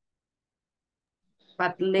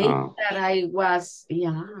 But late that I was,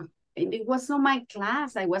 yeah, it was not my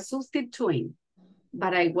class. I was substituting.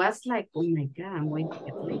 But I was like, oh my God, I'm going to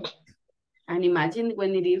get late. And imagine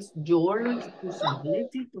when it is your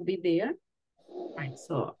responsibility to be there. Right,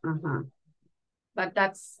 so, But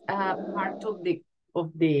that's part of the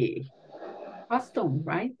custom,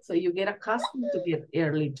 right? So you get accustomed to get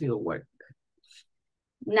early to your work.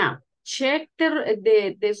 Now, check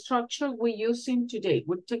the structure we're using today.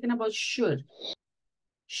 We're talking about should.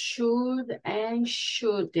 Should and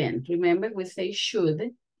shouldn't. Remember, we say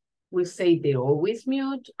should. We say the O is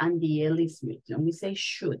mute and the L is mute. And we say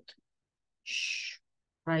should.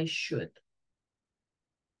 Right, should.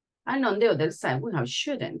 And on the other side, we have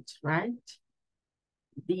shouldn't, right?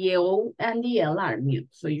 The O and the L are mute,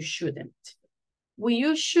 so you shouldn't. We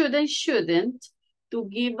use should and shouldn't to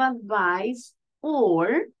give advice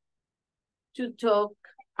or to talk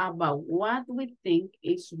about what we think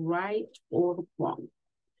is right or wrong.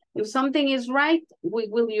 If something is right, we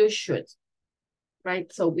will use should,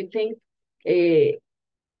 right? So we think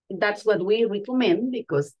that's what we recommend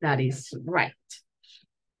because that is right.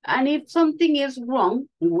 And if something is wrong,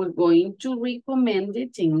 we're going to recommend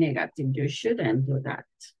it in negative. You shouldn't do that,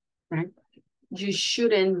 right? You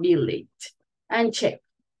shouldn't be late. And check.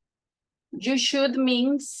 You should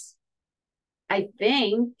means, I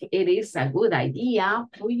think it is a good idea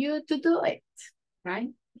for you to do it, right?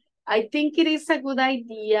 I think it is a good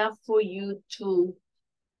idea for you to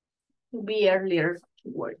be earlier to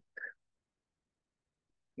work.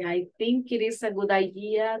 I think it is a good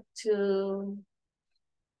idea to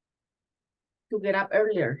get up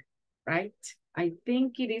earlier, right? I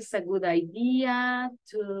think it is a good idea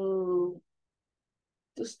to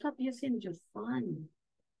stop using your phone.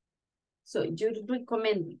 So you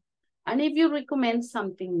recommend, and if you recommend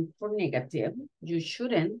something for negative, you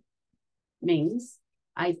shouldn't, means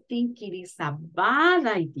I think it is a bad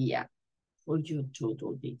idea for you to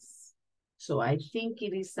do this. So I think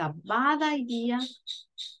it is a bad idea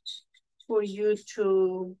for you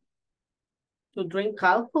to drink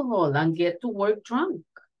alcohol and get to work drunk.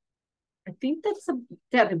 I think that's a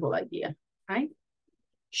terrible idea, right?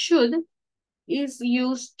 Should is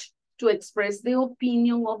used to express the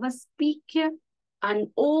opinion of a speaker and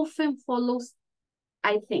often follows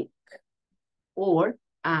I think or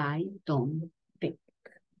I don't think.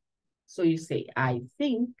 So you say, I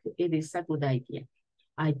think it is a good idea.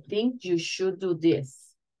 I think you should do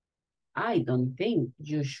this. I don't think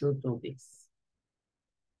you should do this.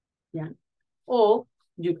 Yeah. Or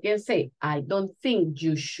you can say, I don't think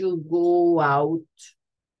you should go out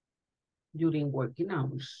during working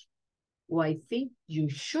hours. Or I think you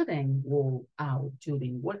shouldn't go out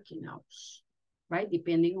during working hours, right?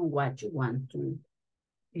 Depending on what you want to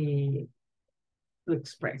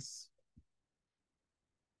express.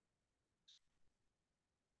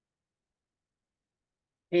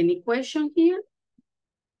 Any question here?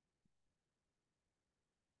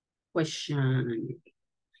 Question?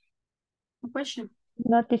 A question?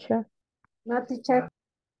 No, teacher. No, teacher.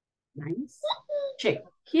 Nice. Check.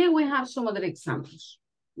 Here we have some other examples.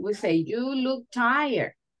 We say, you look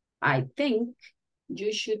tired. I think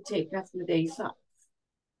you should take a few days off.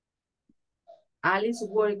 Alice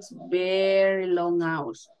works very long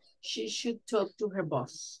hours. She should talk to her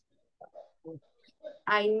boss.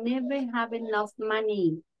 I never have enough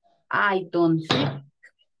money. I don't think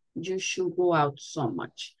you should go out so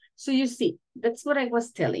much. So you see, that's what I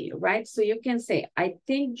was telling you, right? So you can say, I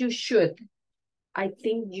think you should. I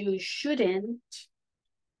think you shouldn't.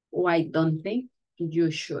 Or I don't think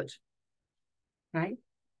you should. Right?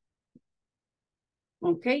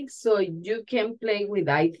 Okay, so you can play with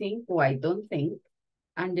I think or I don't think,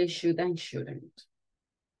 and the should and shouldn't.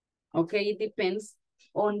 Okay, it depends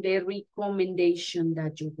on the recommendation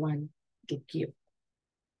that you want to give.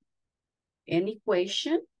 Any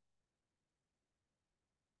question?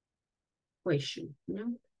 Question,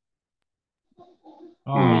 no?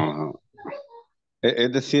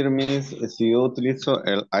 Es decir, Miss, si yo utilizo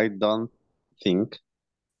el I don't think,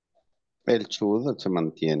 el should se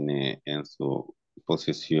mantiene en su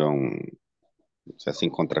posición, o sea,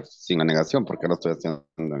 sin la negación, porque lo estoy haciendo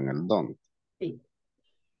en el don't. Sí.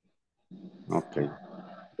 Ok,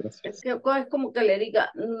 gracias. Es que es como que le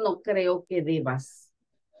diga, no creo que debas.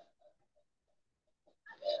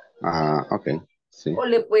 Ok, sí. O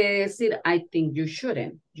le puede decir, I think you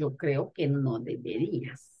shouldn't. Yo creo que no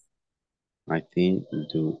deberías. I think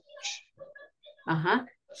you. Ajá.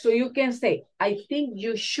 So you can say, I think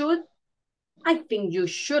you should, I think you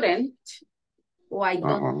shouldn't, o I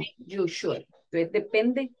don't think you should. Entonces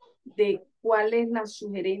depende de cuál es la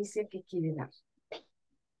sugerencia que quiere dar.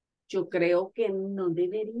 Yo creo que no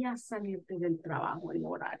deberías salirte del trabajo en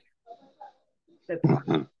horario.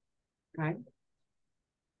 Right?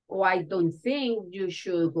 Or I don't think you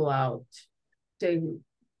should go out.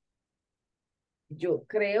 Yo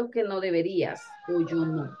creo que no deberías, o yo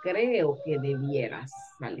no creo que debieras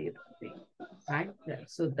salirte. Right?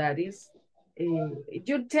 So that is,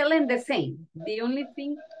 you're telling the same. The only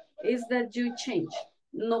thing is that you change.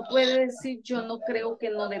 No puede decir yo no creo que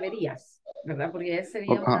no deberías, ¿verdad? Porque ya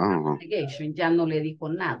sería una negation, ya no le dijo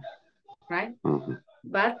nada. Right?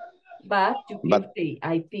 But you can say,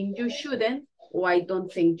 I think you shouldn't, or I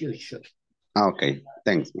don't think you should. Okay,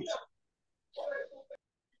 thanks.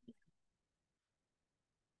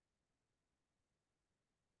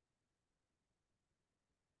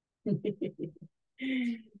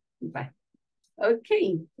 Bye.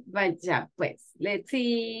 Okay, vaya pues, let's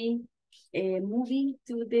see. Moving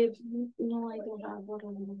to the, no, I don't have what I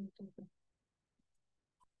want to do.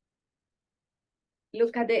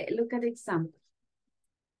 Look at the example.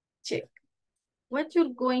 Check. What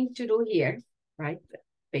you're going to do here, right?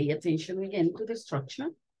 Pay attention again to the structure.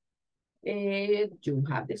 You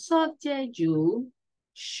have the subject, you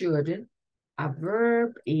should, a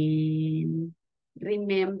verb, and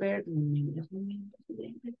remember.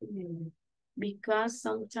 Because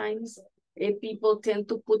sometimes people tend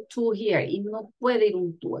to put two here. Y no puede ir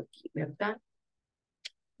un tú aquí, ¿verdad?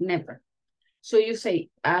 Never. So you say,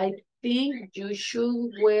 I think you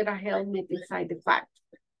should wear a helmet inside the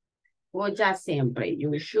factory. O ya siempre,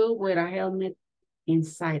 you should wear a helmet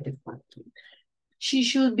inside the factory. She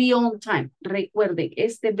should be on time. Recuerden,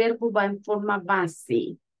 este verbo va en forma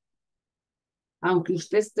base. Aunque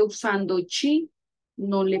usted esté usando she,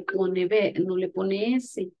 no le pone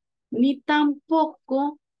S, ni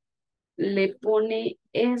tampoco le pone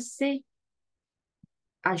S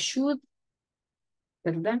a should,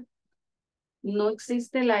 ¿verdad? No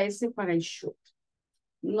existe la S para el should.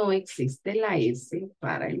 No existe la S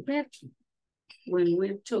para el verbo. When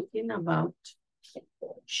we're talking about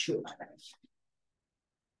should.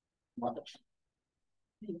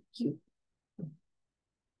 Thank you.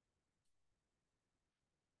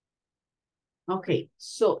 Okay,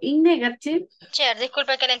 so in negative. Chair,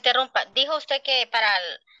 disculpe que le interrumpa. Dijo usted que para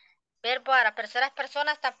el verbo para terceras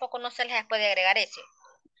personas tampoco no se les puede agregar ese.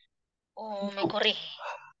 ¿O me corrige?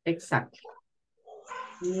 Exacto.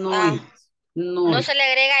 No, no se le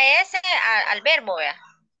agrega ese al verbo, ¿verdad?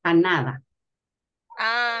 A nada.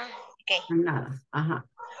 Ok. A nada, ajá.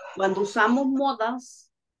 Cuando usamos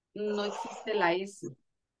modas, no existe la S.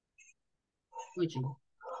 Oye.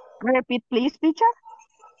 Repeat, please, teacher.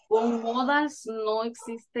 Con modas no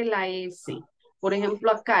existe la S. Por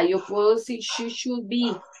ejemplo, acá yo puedo decir she should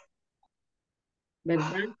be.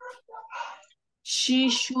 ¿Verdad? She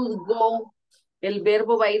should go. El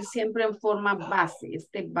verbo va a ir siempre en forma base,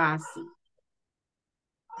 base.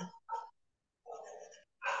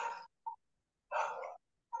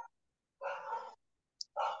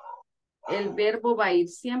 El verbo va a ir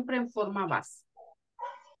siempre en forma base.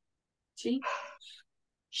 ¿Sí?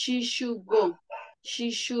 She should go.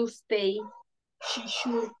 she should stay, she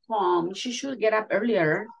should come, she should get up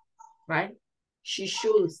earlier, right? She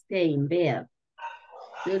should stay in bed.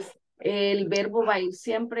 Entonces, el verbo va a ir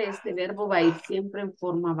siempre, este verbo va a ir siempre en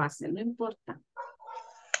forma base, no importa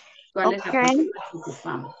cuál es la persona que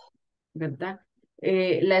ocupamos, ¿verdad?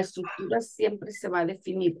 La estructura siempre se va a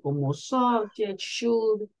definir como subject,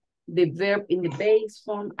 should, the verb in the base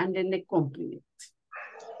form, and then the complement.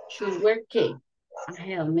 Should wear a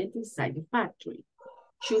helmet inside the factory.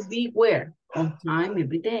 Should be where? On time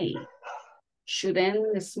every day.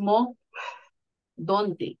 Shouldn't smoke,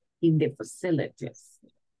 don't they, in the facilities.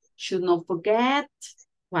 Should not forget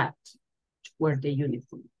what? To wear the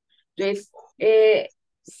uniform. Entonces,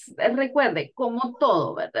 recuerde, como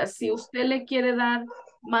todo, ¿verdad? Si usted le quiere dar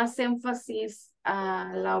más énfasis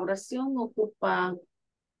a la oración, ocupa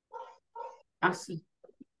así.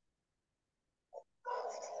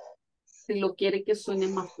 Si lo quiere que suene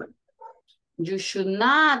más fuerte. You should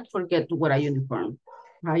not forget to wear a uniform.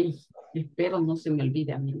 Ay, espero no se me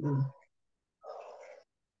olvide a ninguno.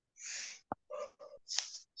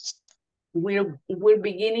 We're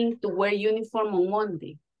beginning to wear uniform on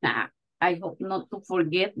Monday. Nah, I hope not to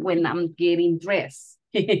forget when I'm getting dressed.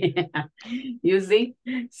 You see?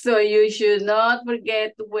 So you should not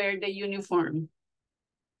forget to wear the uniform.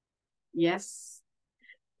 Yes.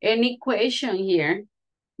 Any question here?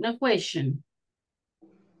 No question.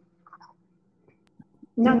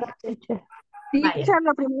 No, Teacher,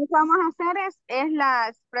 lo primero que vamos a hacer es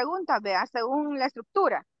las preguntas, vea, según la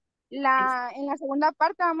estructura. En la segunda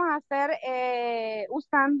parte vamos a hacer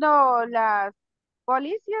usando las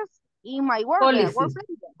policías y my work, vea, Policies.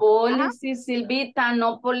 Policies, Silvita,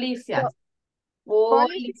 no policías.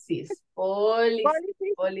 Policies.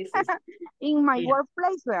 Policies. In my Yeah.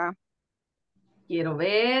 workplace, vea. Quiero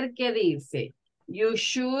ver qué dice. You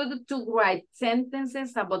should to write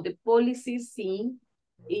sentences about the policies seen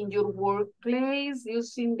in your workplace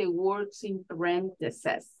using the words in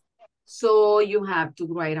parentheses. So you have to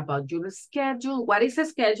write about your schedule. What is a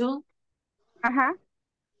schedule? Ajá.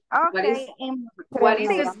 Okay. What What is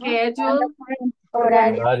a schedule?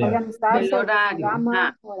 Horario. El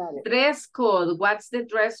horario. Dress code. What's the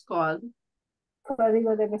dress code?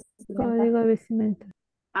 Código de vestimenta. Código de vestimenta.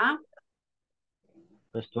 Ah,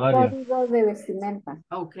 Vestuario. Código de vestimenta.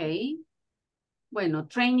 okay. Bueno,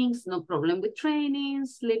 trainings, no problem with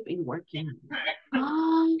trainings, sleep in working.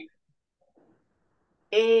 Ah,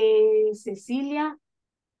 Cecilia,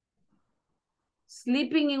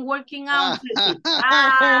 sleeping in working out.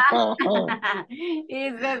 Ah,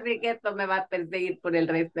 y que esto me va a perseguir por el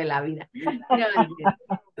resto de la vida. No,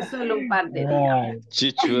 solo un par de días.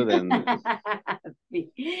 She shouldn't.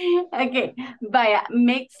 Sí. Okay, vaya,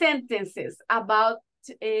 make sentences about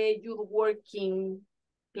your working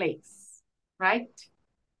place, right?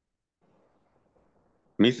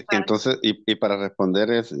 Miss, entonces, y para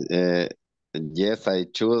responder es yes, I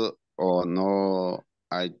should o no,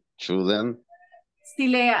 I shouldn't. Si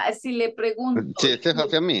le pregunto. Sí, este es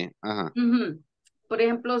hacia mí. Ajá. Por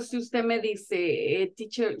ejemplo, si usted me dice,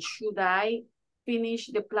 teacher, should I finish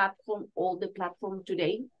all the platform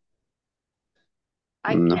today?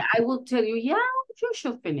 No. I will tell you, yeah, you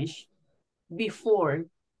should finish before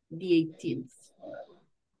the 18th.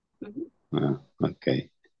 Okay.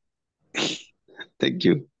 Thank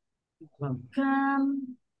you.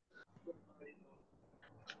 Welcome.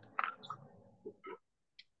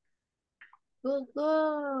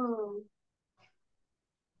 Go.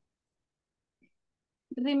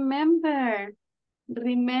 Remember,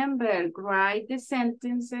 write the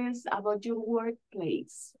sentences about your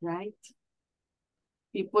workplace, right?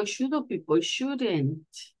 People should or people shouldn't.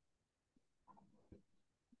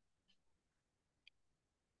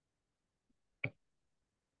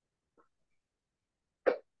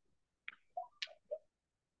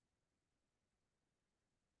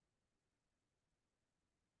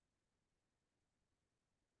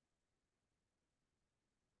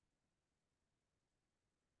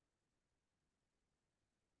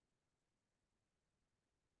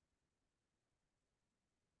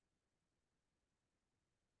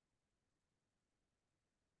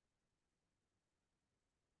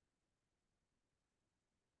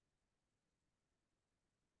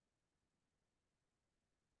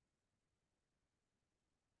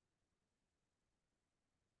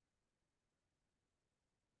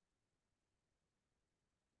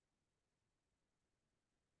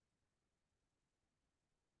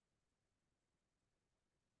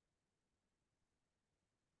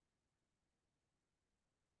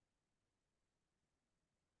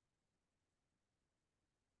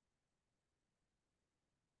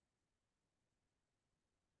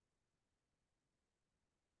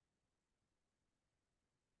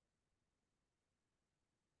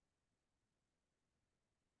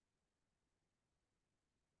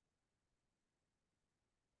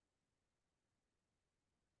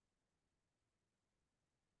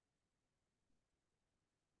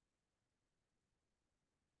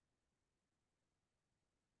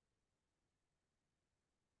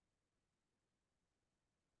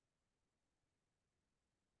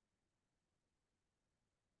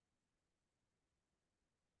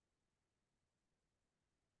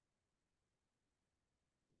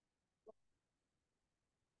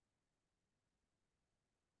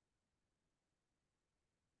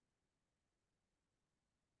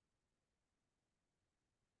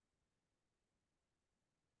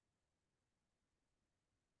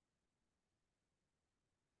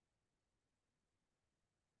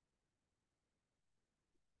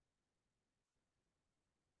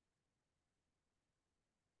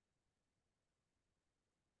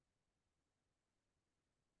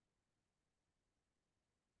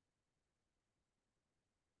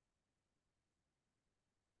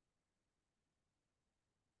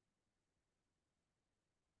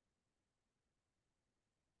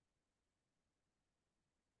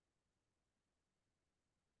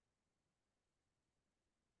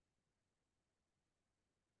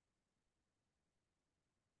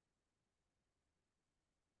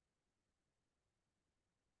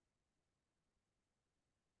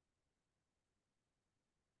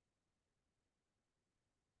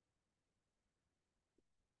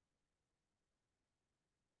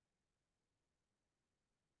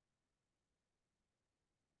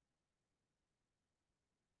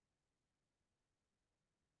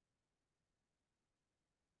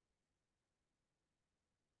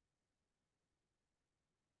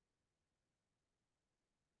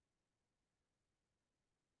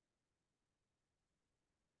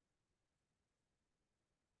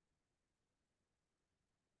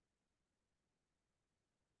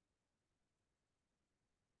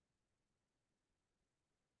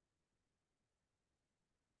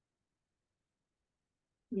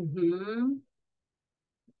 Mhm.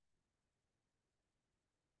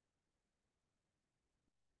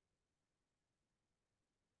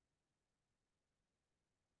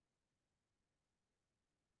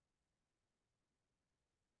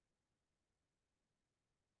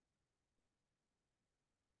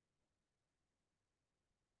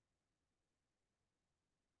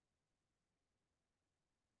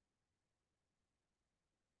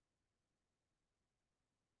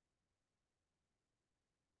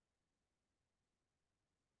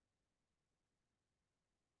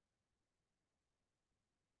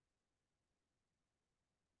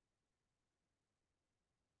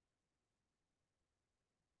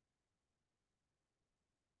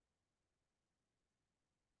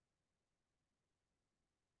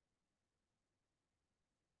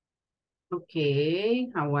 Okay,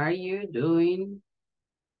 how are you doing?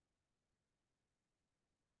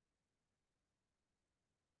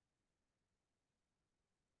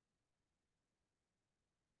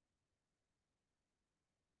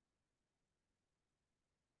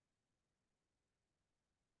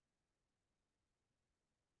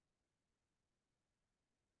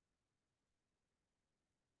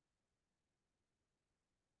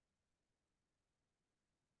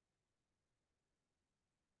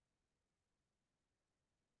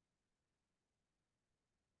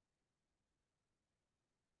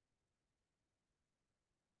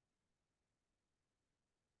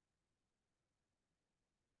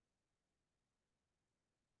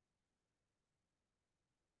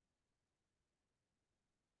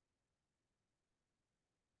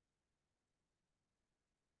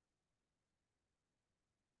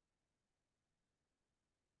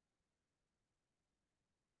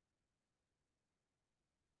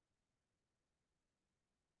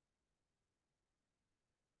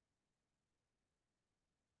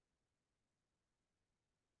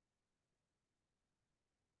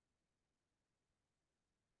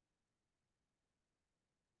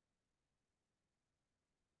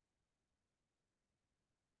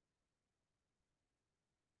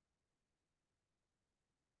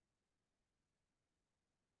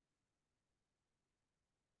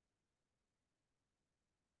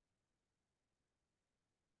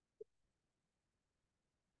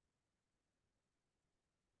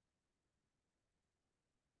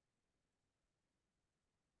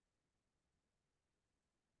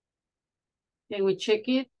 Can we check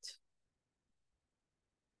it?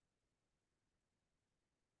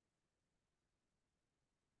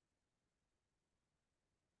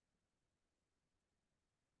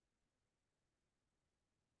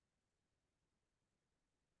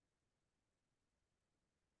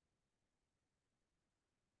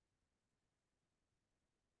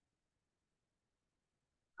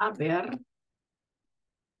 A ver.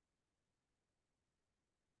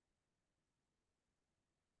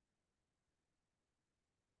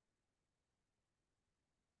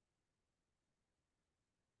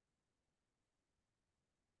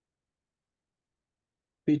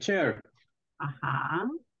 Teacher, Ajá.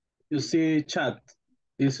 you see chat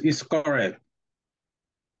is correct.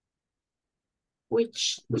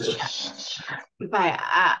 Which chat? But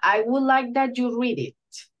I would like that you read it.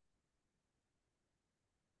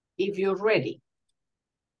 If you're ready.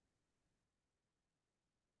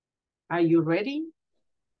 Are you ready?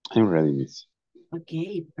 I'm ready, miss.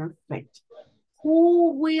 Okay, perfect.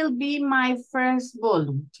 Who will be my first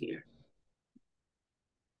volunteer?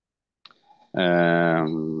 I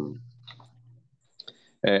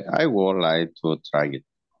would like to try it.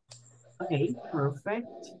 Okay, perfect.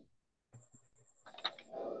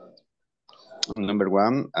 Number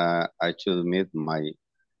one, I should meet my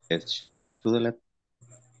student.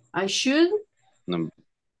 I should?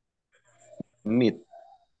 Meet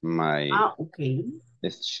my okay.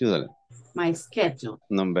 student. My schedule.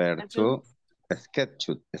 Number two,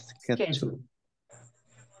 schedule.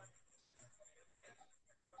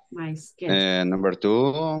 My schedule. Number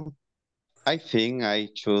two, I think I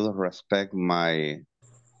should respect my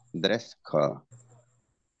dress code.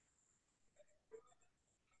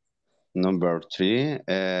 Number three,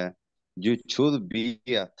 you should be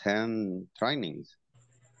attend trainings.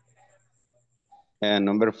 And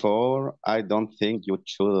number four, I don't think you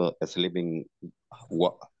should sleep in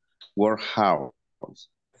warehouse.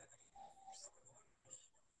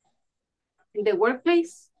 In the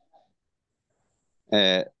workplace?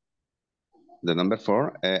 The number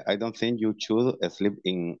four, I don't think you should sleep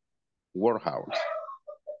in warehouse.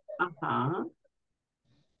 Uh-huh.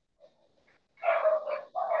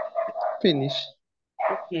 Finish.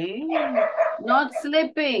 Okay. Not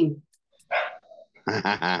sleeping.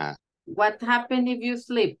 What happened if you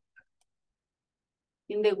sleep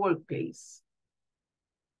in the workplace?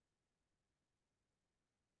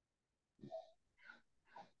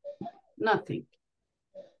 Nothing.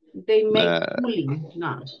 They make bullying.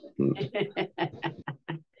 No.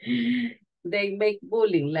 They make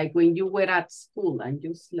bullying, like when you were at school and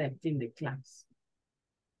you slept in the class.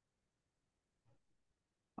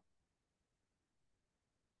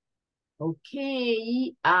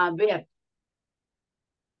 Okay, a ver.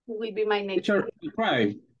 Who will be my next? Teacher,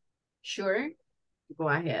 right. Sure, go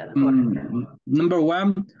ahead. Number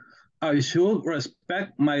one, I should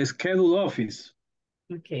respect my schedule office.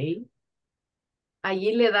 Okay.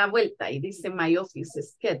 Allí le da vuelta y dice my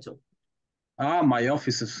office schedule. Ah, my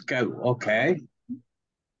office schedule, okay.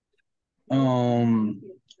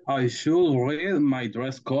 I should read my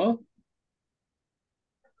dress code.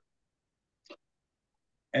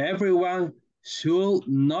 Everyone should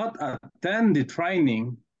not attend the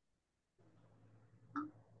training.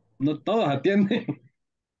 No todos atienden.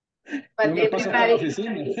 But No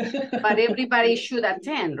everybody should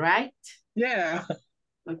attend, right? Yeah.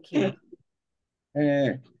 Okay.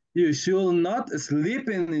 You should not sleep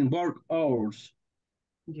in work hours.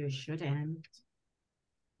 You shouldn't.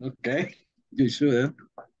 Okay, you shouldn't.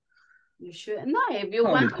 You should. No, if you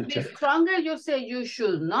want to be stronger, you say you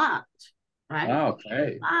should not, right?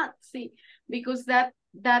 Okay. Not, see, because that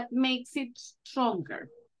makes it stronger.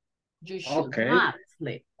 You should not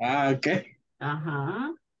sleep. Okay.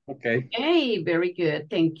 Uh-huh. Okay. Hey, very good.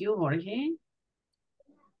 Thank you, Jorge.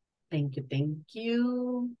 Thank you, thank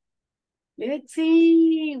you. Let's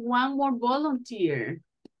see, one more volunteer.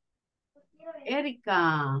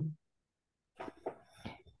 Erica.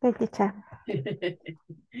 The teacher.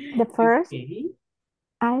 The first, okay.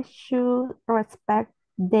 I should respect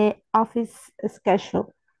the office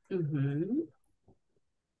schedule.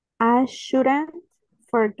 I shouldn't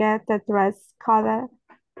forget the dress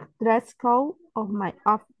code of my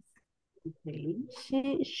office. Okay.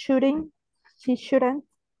 She shouldn't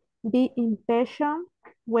be impatient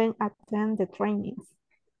when attend the trainings.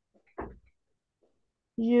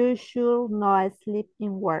 You should not sleep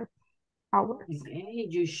in work hours. Okay,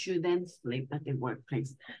 you shouldn't sleep at the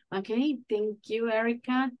workplace. Okay, thank you,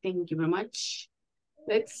 Erica. Thank you very much.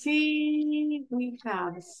 Let's see, we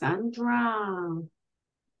have Sandra.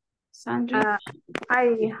 Sandra.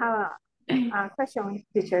 I have a question,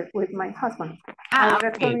 teacher, with my husband. I'll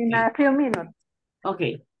return in a few minutes.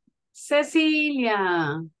 Okay.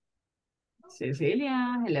 Cecilia.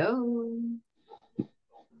 Cecilia, hello.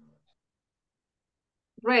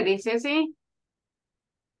 Ready, Ceci?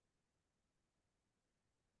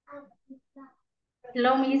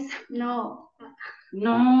 Hello, Miss. No.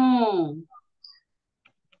 No.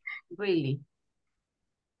 Really?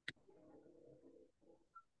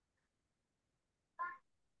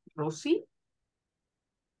 Rosy?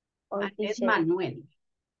 Es Manuel.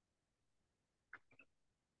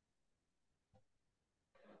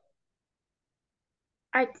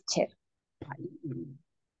 Teacher.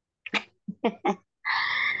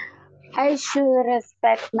 I should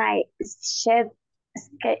respect my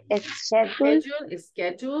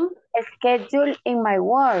schedule in my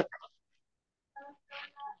work.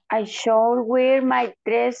 I should wear my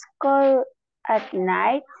dress code at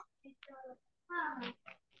night.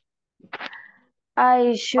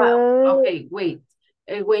 I should... Okay, wait.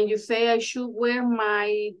 When you say I should wear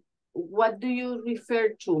my, what do you refer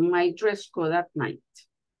to? My dress code at night?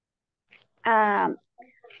 I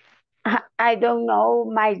don't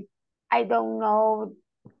know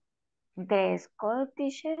dress code,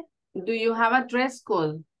 teacher. Do you have a dress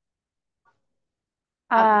code?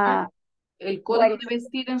 El código de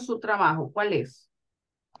vestir en su trabajo, ¿cuál es?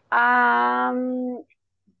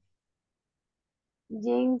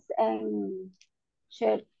 Jeans and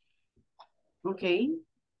shirt. Okay.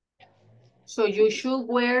 So you should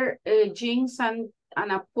wear jeans and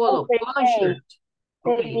a polo shirt.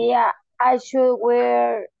 Okay. Yeah, I should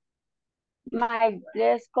wear my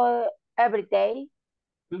dress code every day.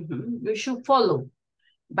 You should follow.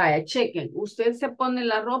 Vaya, chequen. Usted se pone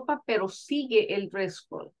la ropa, pero sigue el dress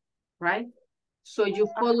code, right? So you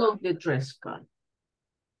follow the dress code.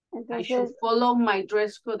 Entonces, I should follow my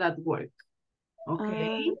dress code at work.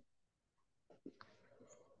 Okay.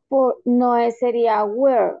 No, sería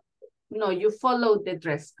wear. No, you follow the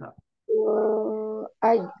dress code.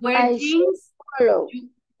 I jeans. Follow.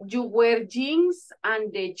 You wear jeans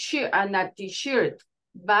and a t-shirt,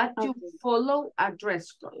 but you follow a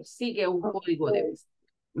dress code. Sigue un código de vestir.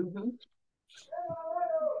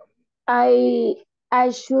 I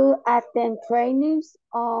should attend trainings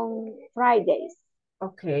on Fridays.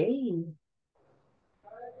 Okay.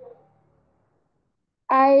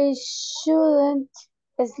 I shouldn't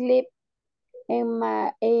sleep in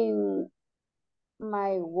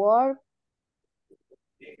my work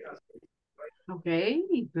Okay,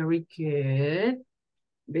 very good.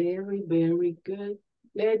 Very, very good.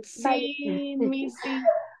 Let's see, Missy.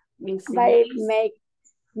 Missy. But it makes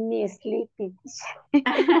me sleepy.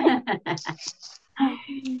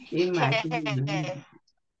 Imagine.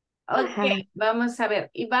 Okay, vamos a ver.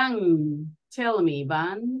 Iván, tell me,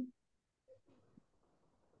 Iván.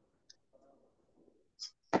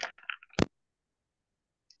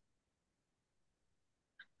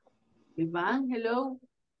 Iván, hello.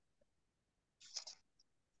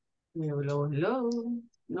 Hello, hello.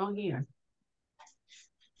 No here.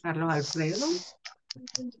 Carlos Alfredo.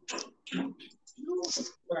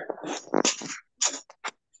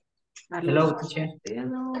 Hello, teacher.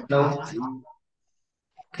 Alfredo. Hello.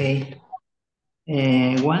 Okay.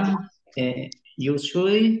 One, you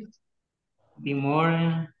should be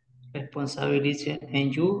more responsibility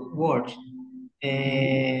in your work.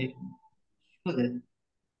 Should.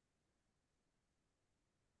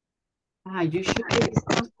 You should be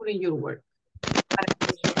responsible in your work.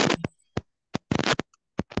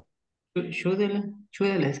 Shouldn't,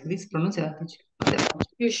 ¿cómo se pronuncia?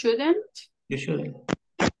 You shouldn't. You shouldn't.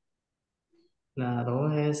 La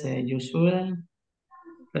dos es you shouldn't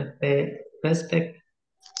respect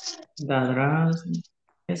the rules.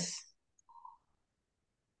 Es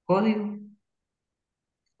código.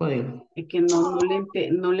 Código. Es que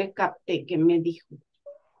no le capté que me dijo.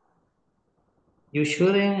 You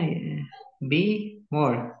shouldn't be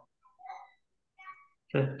more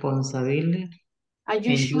responsible.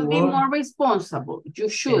 You should be more responsible. You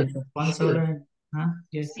should. Responsible.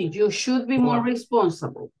 Yes. You should be more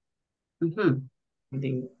responsible. In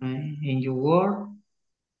your work.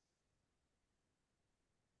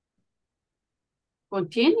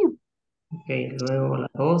 Continue. Ok, luego la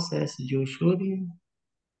dos es you should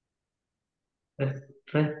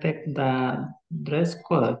respect the dress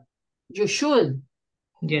code. You should.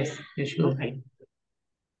 Yes, you should. Okay.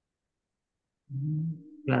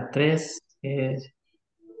 La tres es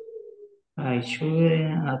I should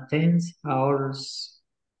attend our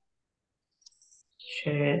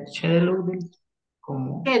schedule.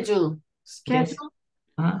 Como Schedule. Yes.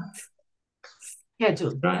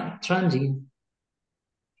 Schedule. Changing.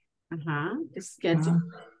 Schedule.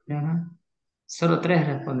 Solo tres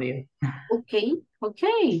respondido. Okay.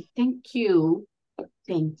 Thank you.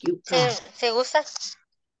 ¿Se gusta?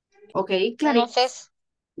 Okay, Clarice. Entonces,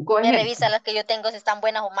 Go me ahead. revisa las que yo tengo si están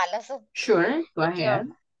buenas o malas. Sure, go ahead.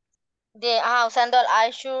 Usando el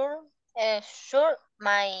I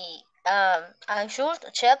should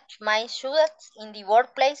check my shoes in the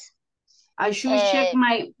workplace. I should check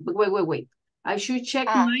my, wait. I should check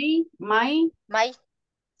my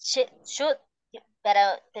should,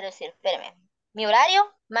 pero decir, espérame. Mi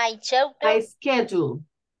horario, my schedule.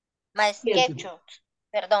 My schedule.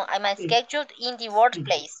 Perdón, my schedule in the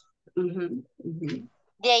workplace.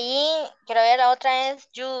 De ahí, quiero ver, la otra es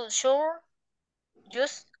you should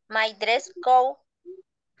use my dress code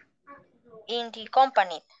in the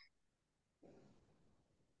company.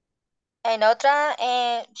 En otra,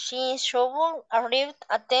 she should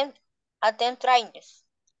attend trainings.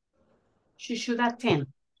 She should attend.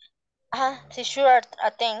 She should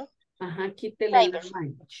attend. Quítele la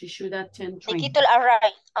line. She should attend Le training. quito el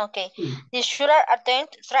array. Okay. She should attend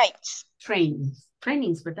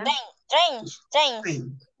Trainings, ¿verdad? Trains.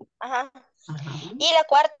 Y la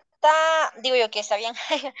cuarta, digo yo que está bien.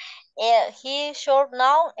 He should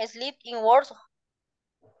now sleep in works.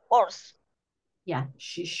 Yeah,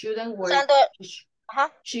 she shouldn't work.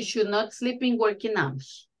 She should not sleep in working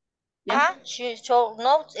hours. Yeah? She should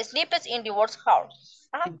not sleep in the work hours.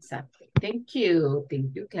 Exactly. Thank you,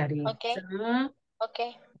 Clarissa.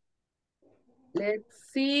 Okay.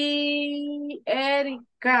 Let's see.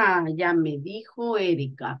 Erika. Ya me dijo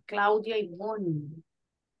Erika. Claudia Ivonne.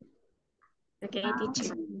 Okay,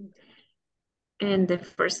 teacher. In the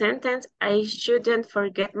first sentence, I shouldn't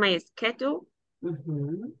forget my schedule.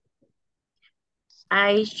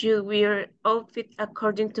 I should wear outfit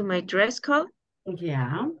according to my dress code.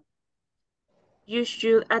 Yeah. You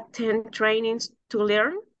should attend trainings to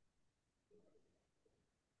learn.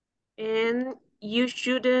 And you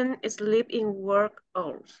shouldn't sleep in work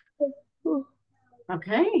hours.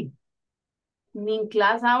 Okay. Ni en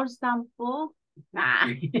class hours tampoco.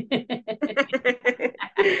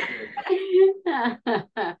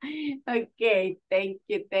 Okay, thank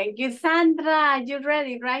you. Sandra, you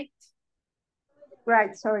ready, right?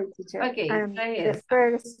 Right, sorry, teacher. Okay, the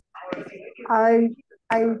first, I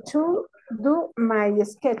should do my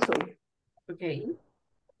schedule. Okay.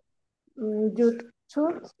 You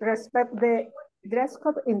should respect the dress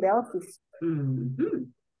code in the office.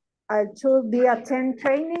 I should be attend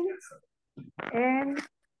trainings, and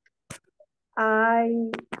I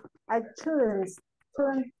shouldn't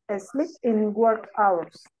sleep in work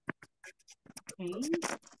hours. Okay.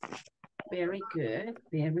 Very good.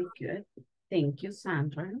 Very good. Thank you,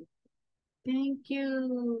 Sandra. Thank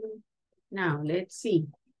you. Now, let's see.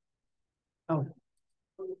 Oh,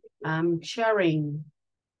 I'm sharing.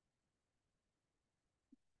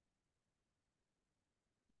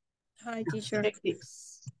 Hi, teacher. Check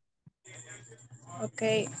this.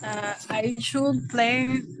 Okay, I should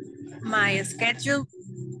plan my schedule.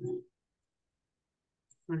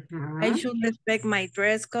 I should respect my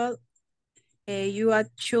dress code. You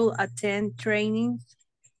should attend trainings.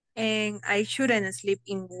 And I shouldn't sleep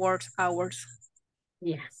in work hours.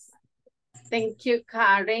 Yes. Thank you,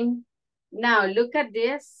 Karen. Now, look at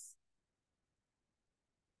this.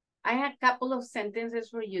 I have a couple of sentences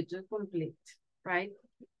for you to complete, right?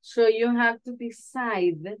 So you have to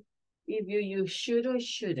decide if you use should or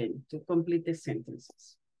shouldn't to complete the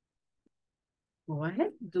sentences. Go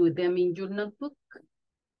ahead, do them in your notebook,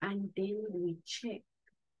 and then we check.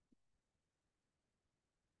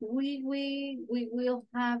 We will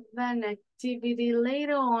have an activity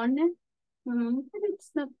later on, but it's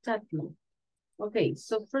not that long. Okay,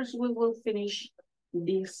 so first we will finish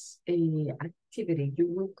this activity. You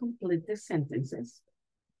will complete the sentences.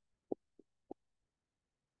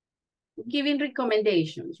 Giving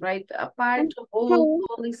recommendations, right? Apart of all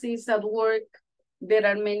policies at work, there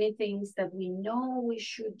are many things that we know we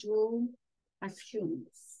should do as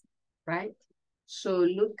humans, right? So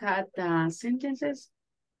look at the sentences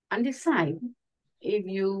and decide if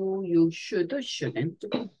you should or shouldn't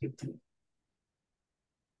complete them.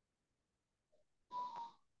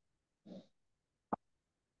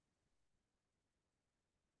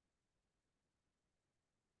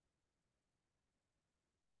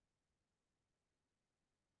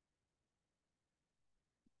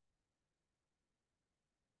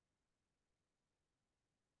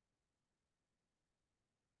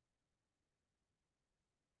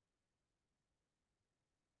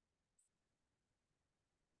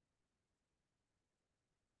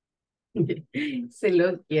 Se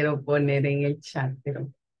los quiero poner en el chat,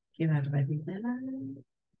 pero qué barbaridad.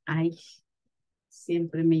 Ay,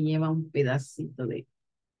 siempre me lleva un pedacito de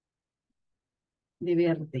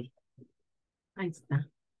verde. Ahí está.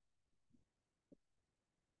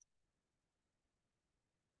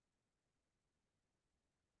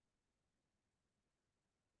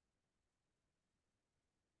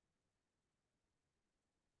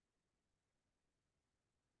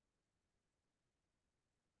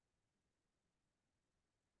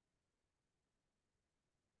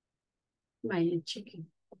 Vaya, chiqui.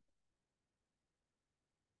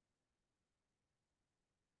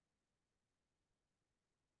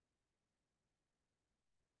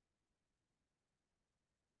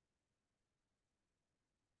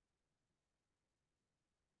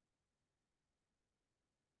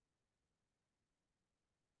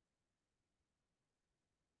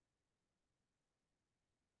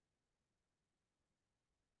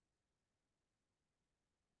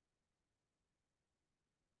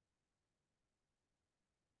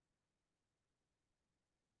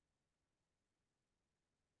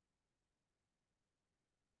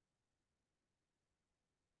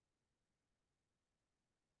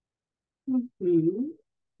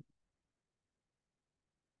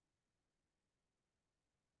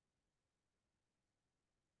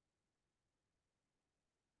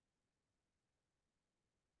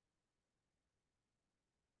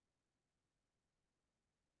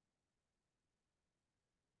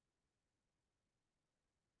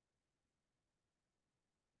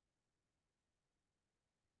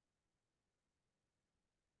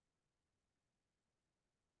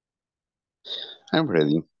 I'm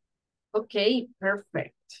ready. Okay,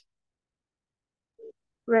 perfect.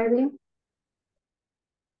 Ready?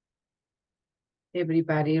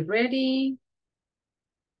 Everybody ready?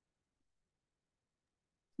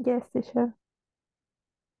 Yes, teacher.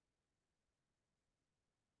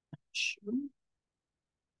 Sure.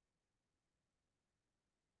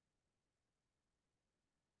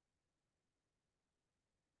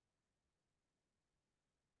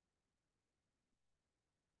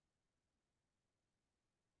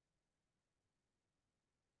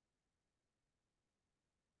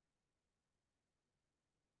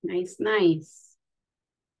 Nice, nice.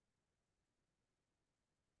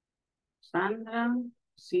 Sandra,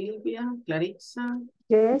 Silvia, Clarissa.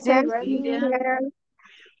 Yes, Yes, already. teacher.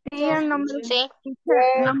 Sí, el nombre, Sí. teacher,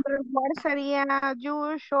 el nombre del lugar sería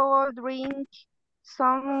you should drink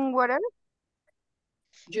some water.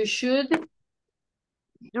 You should.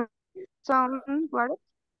 Some water.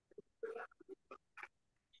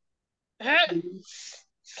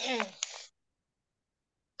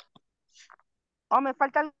 ¿O me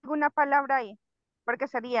falta alguna palabra ahí? Porque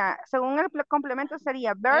sería, según el complemento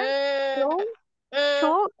sería bird,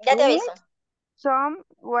 should Ya te drink aviso. some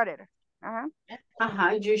water. Ajá.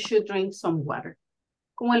 Ajá, you should drink some water.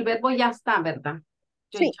 Como el verbo ya está, ¿verdad?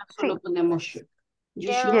 Sí, Ya solo ponemos should.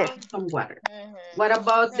 You should Yes. drink some water. What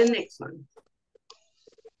about the next one?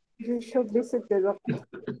 You should visit the doctor.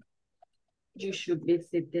 You should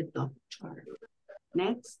visit the doctor.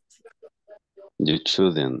 Next. You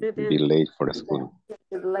shouldn't be late for school.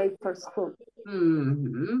 Late for school.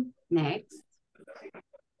 Next.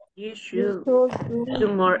 You should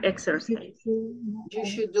do more exercise. You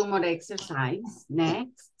should do more exercise.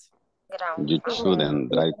 Next. You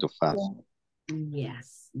shouldn't drive too fast.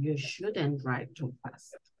 Yes, you shouldn't drive too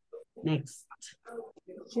fast. Next.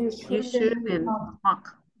 You shouldn't smoke.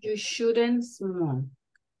 You shouldn't smoke.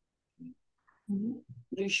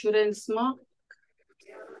 You shouldn't smoke.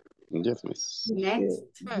 Yes, miss.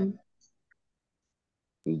 Next.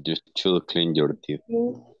 You should clean your teeth.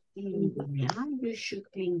 Yeah, you should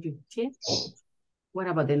clean your teeth. What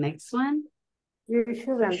about the next one? You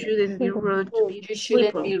shouldn't be rude to You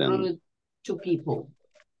shouldn't people. be rude to people.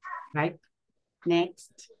 Right?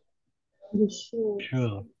 Next.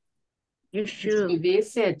 Should. You should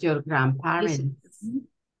visit your grandparents.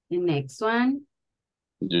 The next one.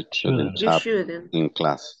 You shouldn't shout in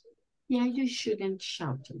class. Yeah, you shouldn't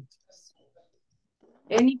shout in class.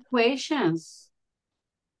 Any questions?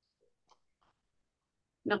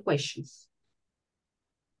 No questions.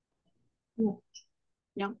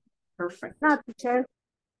 No, perfect. No, teacher.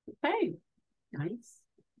 Okay, nice.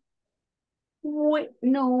 Wait,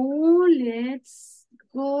 no, let's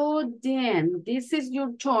go then. This is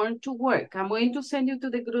your turn to work. I'm going to send you to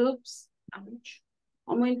the groups. I'm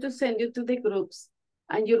going to send you to the groups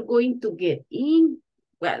and you're going to get in,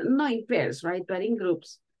 well, not in pairs, right? But in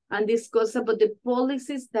groups and discuss about the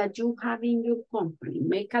policies that you have in your company.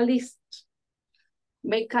 Make a list.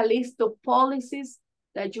 Make a list of policies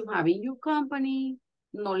that you have in your company,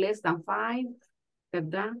 no less than 5,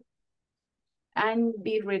 ¿verdad? And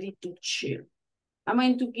be ready to share. I'm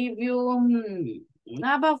going to give you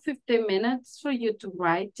about 15 minutes for you to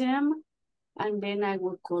write them, and then I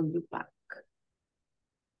will call you back.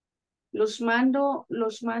 Los mando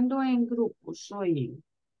en grupos, oye.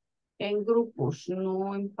 En grupos,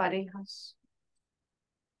 no en parejas.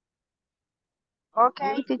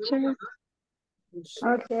 Okay, teacher.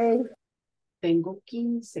 Okay. Tengo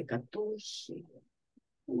 15, 14.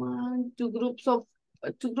 2 groups of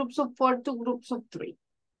 4, 2 groups of 3.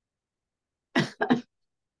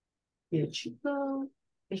 Here you go.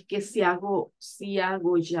 Es que si hago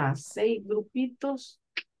ya 6 grupitos,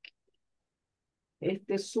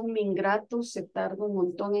 este Zoom ingrato se tarda un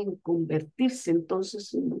montón en convertirse,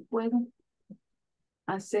 entonces no puedo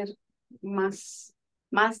hacer más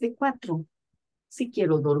de 4. Si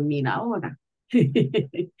quiero dormir ahora.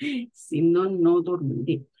 Si no, no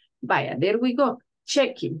dormiré. Vaya, there we go.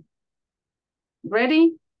 Checking.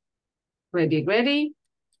 Ready? Ready, ready?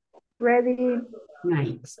 Ready.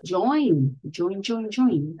 Nice. Join.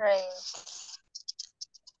 Right.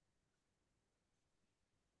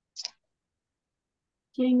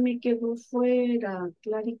 ¿Quién me quedó fuera?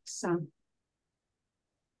 Clarixa.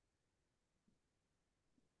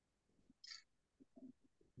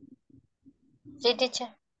 Sí,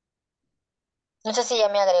 teacher. No sé si ya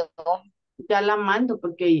me agregó. Ya la mando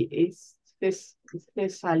porque este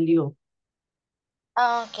salió.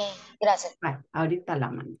 Ah, ok. Gracias. Vale, ahorita la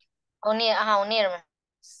mando. Unirme.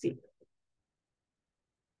 Sí.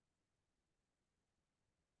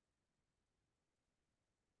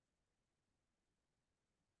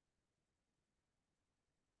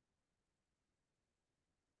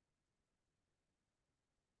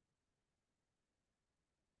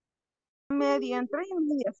 Media entró y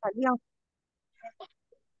media salió.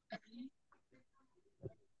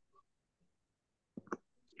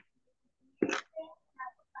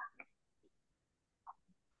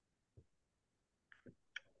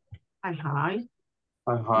 Hi.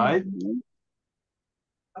 Hi.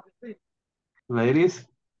 Ladies.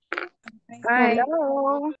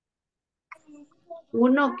 Hello.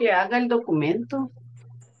 Uno que haga el documento.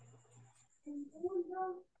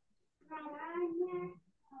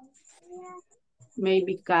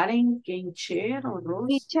 Maybe Karen can share o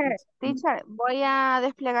Rose. Teacher, voy a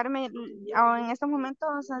desplegarme en estos momentos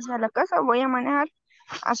hacia la casa, voy a manejar,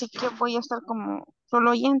 así que voy a estar como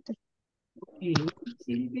solo oyente. Okay,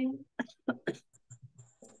 Silvia.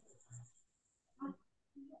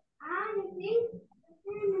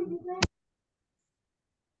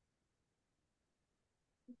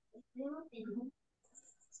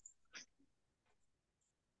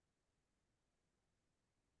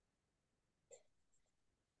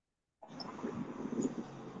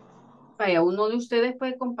 Vaya, uno de ustedes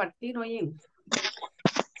puede compartir, oye.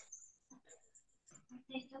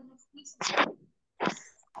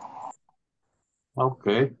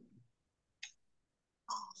 Okay.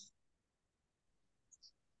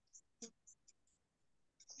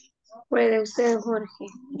 Puede usted, Jorge.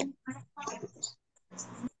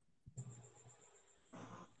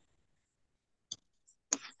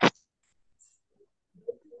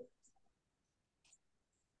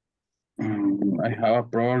 I have a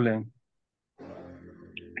problem.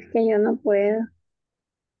 Que yo no puedo.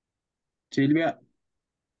 Silvia,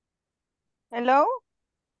 Hello.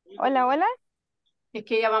 Hola, hola. Es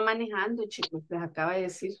que ella va manejando, chicos, les acaba de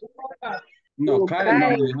decir. no, Karen va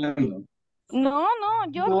manejando. No, no,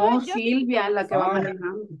 No, yo Silvia, la que va Ah,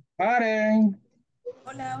 manejando. Karen,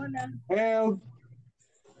 Hola, hola. help.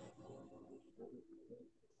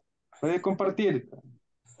 ¿Puede compartir?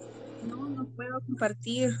 No, no puedo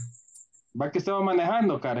compartir. Va que estaba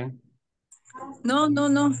manejando, Karen. No, no,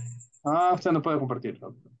 no. Ah, usted no puede compartir.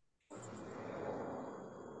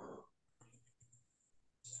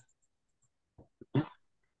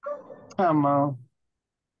 Come on.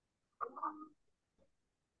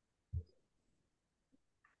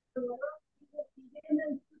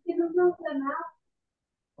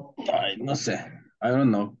 Ay, no sé. I don't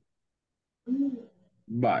know.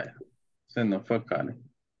 Vaya. Se nos fue Karen.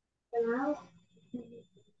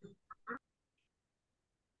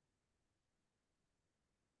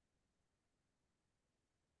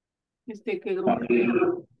 ¿Qué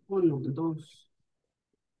grupo? 1, 2.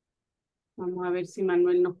 Vamos a ver si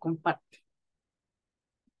Manuel nos comparte.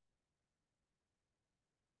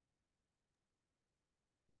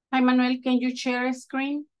 Hi, Manuel, can you share a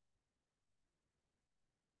screen?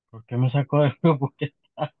 ¿Por qué me sacó del grupo que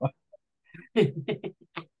estaba?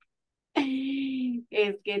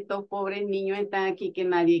 Es que estos pobres niños están aquí que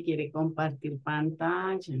nadie quiere compartir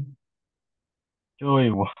pantalla. Yo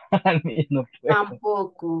igual, no puedo.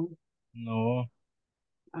 Tampoco. No,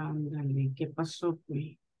 Ándale, ¿qué pasó,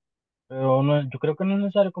 pues? pero no, yo creo que no es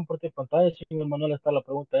necesario compartir pantalla. Si mi Manuel está la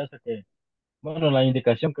pregunta esa que, bueno, la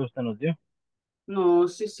indicación que usted nos dio. No,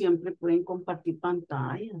 si siempre pueden compartir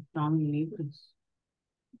pantalla, están libres.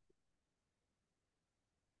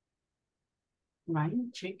 Vaya,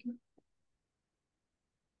 cheque.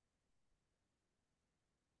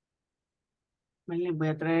 Vale, voy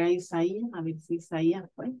a traer a Isaías, a ver si Isaías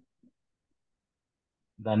fue.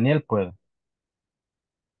 Daniel puede.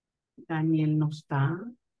 Daniel no está.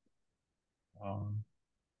 Ah,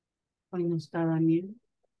 Hoy no está Daniel.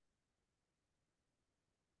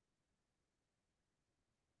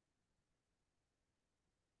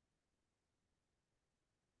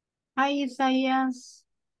 Hi, Isaías.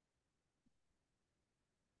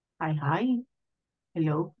 Hi, hi.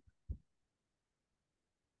 Hello.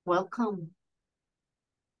 Welcome.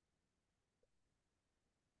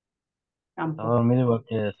 está Tampoco. dormido igual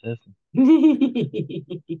que es eso.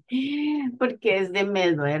 Porque es de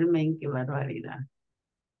me duermen, qué barbaridad.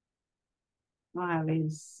 Vamos a ver,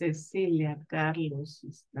 Cecilia, Carlos,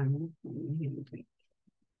 están. Henry.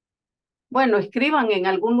 Bueno, escriban en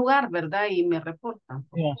algún lugar, ¿verdad? Y me reportan.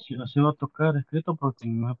 Sí, así va a tocar escrito porque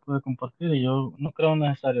no se puede compartir y yo no creo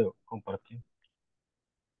necesario compartir.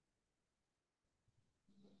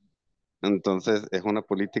 Entonces es una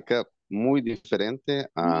política muy diferente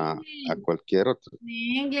a cualquier otro.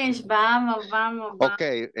 English, vamos, vamos, vamos.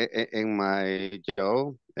 Okay, in my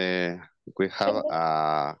job, we have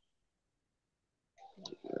a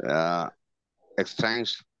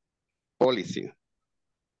exchange policy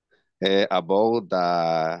about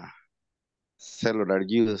the cellular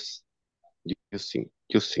use the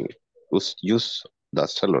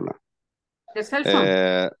cellular. The cell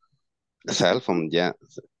phone. Cell phone, yeah.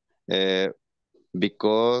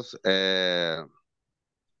 Because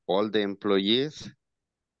all the employees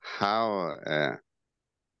have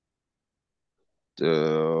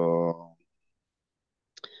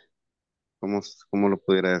 ¿cómo lo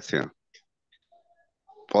pudiera decir?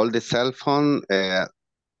 All the cell phone have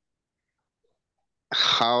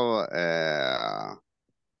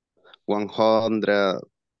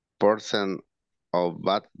 100% of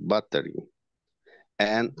battery.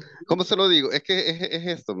 And, ¿cómo se lo digo? Es que es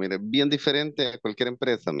esto, mire, bien diferente a cualquier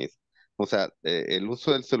empresa, mis. O sea, el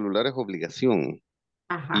uso del celular es obligación.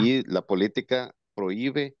 Ajá. Y la política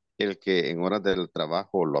prohíbe el que en horas del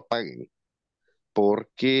trabajo lo apaguen.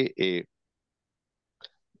 Porque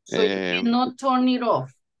So you cannot turn it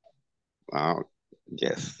off.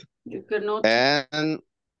 yes. You cannot. And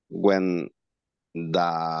when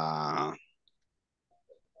the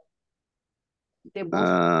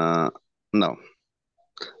boss. no,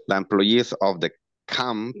 the employees of the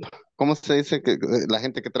camp ¿cómo se dice que la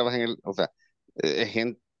gente que trabaja en o sea,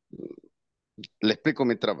 gente, le explico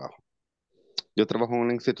mi trabajo. Yo trabajo en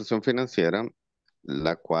una institución financiera,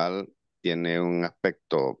 la cual tiene un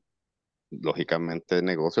aspecto, lógicamente, de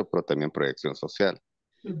negocio, pero también proyección social.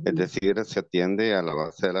 Es decir, se atiende a la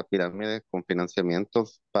base de la pirámide con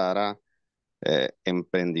financiamientos para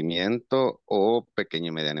emprendimiento o pequeña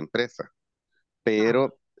y mediana empresa.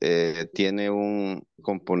 Pero tiene un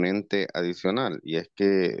componente adicional y es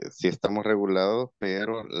que sí estamos regulados,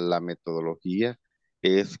 pero la metodología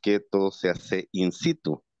es que todo se hace in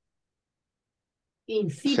situ. In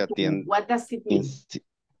Se situ, atiende what does it mean?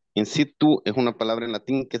 in situ es una palabra en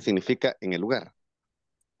latín que significa en el lugar.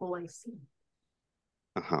 Oh, I see.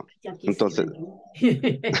 Ajá. Ya Entonces, quisiera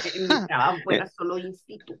yo. En mi trabajo fuera solo in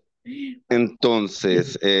situ.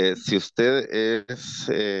 entonces, si usted es,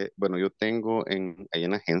 bueno, yo tengo ahí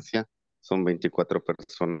en la agencia, son 24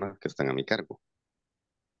 personas que están a mi cargo.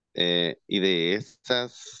 Y de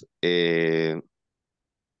esas,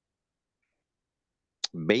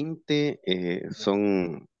 20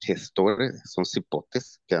 son gestores, son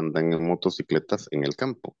cipotes que andan en motocicletas en el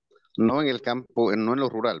campo. No en el campo, no en lo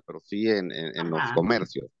rural, pero sí en los Ajá.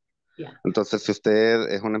 comercios. Yeah. Entonces, si usted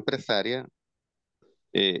es una empresaria,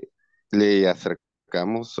 eh, le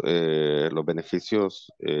acercamos los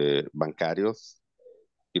beneficios bancarios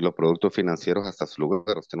y los productos financieros hasta su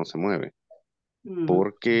lugar, usted no se mueve.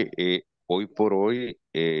 Porque hoy por hoy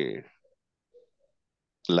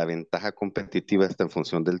la ventaja competitiva está en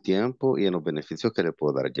función del tiempo y en los beneficios que le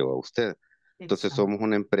puedo dar yo a usted. Entonces somos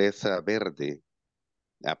una empresa verde,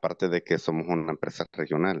 aparte de que somos una empresa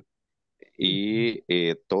regional. Y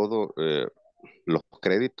todos los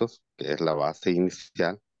créditos, que es la base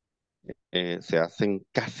inicial, se hacen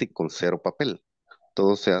casi con cero papel.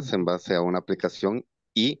 Todo se hace en base a una aplicación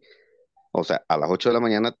y, o sea, a las 8 de la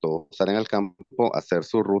mañana todos salen al campo a hacer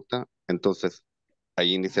su ruta. Entonces,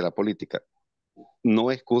 ahí inicia la política.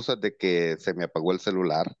 No excusas de que se me apagó el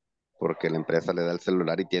celular, porque la empresa le da el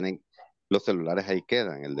celular y tienen los celulares ahí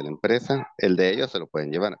quedan. El de la empresa, el de ellos se lo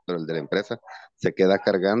pueden llevar, pero el de la empresa se queda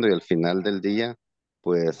cargando y al final del día,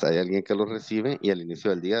 pues hay alguien que lo recibe y al inicio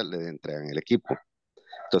del día le entregan el equipo.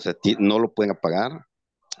 Entonces no lo pueden apagar.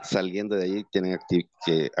 Saliendo de ahí tienen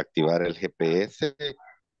que activar el GPS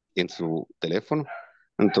en su teléfono.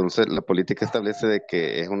 Entonces, la política establece de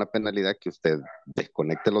que es una penalidad que usted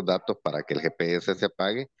desconecte los datos para que el GPS se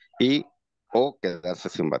apague y o quedarse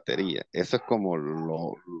sin batería. Eso es como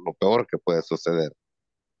lo peor que puede suceder.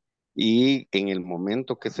 Y en el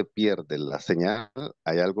momento que se pierde la señal,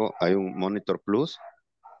 hay un Monitor Plus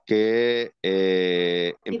que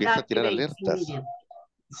It empieza a tirar activates alertas. immediately.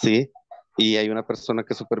 Sí, y hay una persona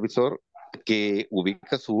que es supervisor que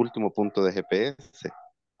ubica su último punto de GPS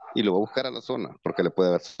y lo va a buscar a la zona porque le puede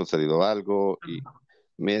haber sucedido algo y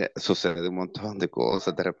mira, sucede un montón de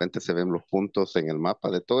cosas, de repente se ven los puntos en el mapa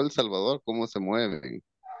de todo El Salvador, cómo se mueven.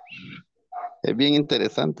 Es bien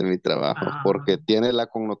interesante mi trabajo porque tiene la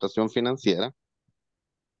connotación financiera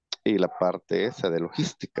y la parte esa de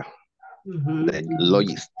logística, de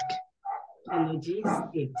logística. The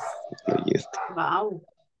logistics. Logística. Wow.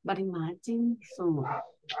 But imagine so.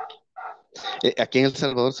 Aquí en El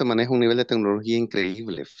Salvador se maneja un nivel de tecnología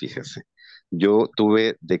increíble, fíjese. Yo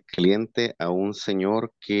tuve de cliente a un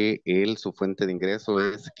señor que su fuente de ingreso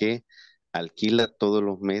es que alquila todos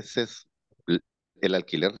los meses, el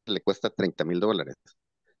alquiler le cuesta $30,000.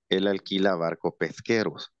 Él alquila barcos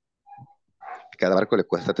pesqueros. Cada barco le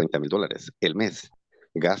cuesta $30,000 el mes.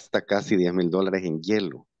 Gasta casi $10,000 en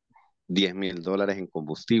hielo, $10,000 en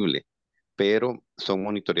combustible, pero son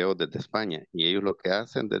monitoreados desde España y ellos lo que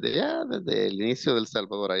hacen desde el inicio del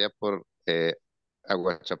Salvador, allá por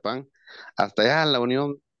Aguachapán, hasta allá en la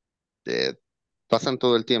Unión, eh, pasan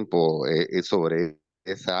todo el tiempo sobre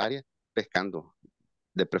esa área pescando,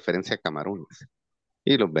 de preferencia camarones,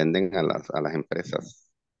 y los venden a las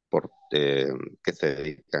empresas que se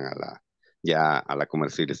dedican ya a la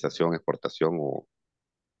comercialización, exportación o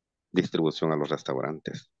distribución a los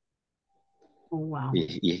restaurantes. Oh, wow.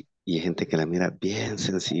 Y hay gente que la mira bien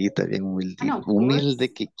sencillita, bien humilde, And of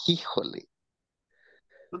humilde course. que híjole.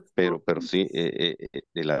 Pero sí,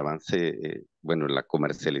 el avance, bueno, la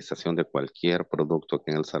comercialización de cualquier producto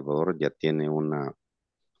aquí en El Salvador ya tiene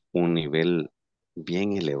un nivel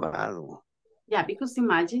bien elevado. Yeah, because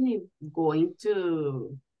imagine if going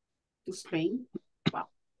to Spain. Wow.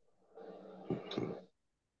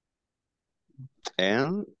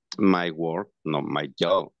 And my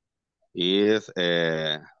job is,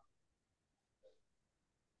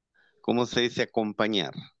 ¿cómo se dice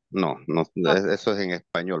acompañar? No, eso es en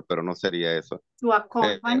español, pero no sería eso. To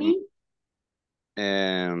accompany.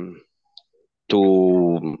 Em,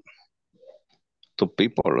 to to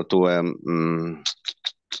people, to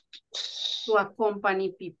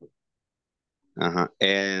accompany people.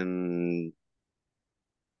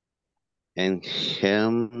 And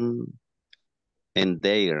him and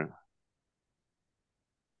their.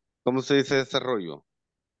 ¿Cómo se dice desarrollo?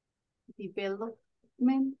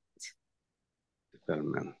 Development. The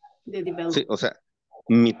development. Sí, o sea,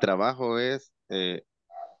 mi trabajo es,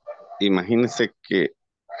 imagínense que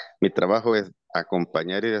mi trabajo es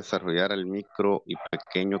acompañar y desarrollar al micro y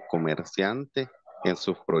pequeño comerciante en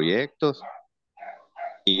sus proyectos.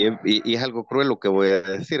 Y es algo cruel lo que voy a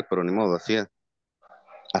decir, pero ni modo, así es.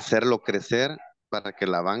 Hacerlo crecer para que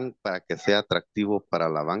sea atractivo para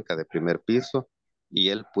la banca de primer piso y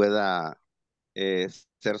él pueda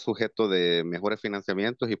ser sujeto de mejores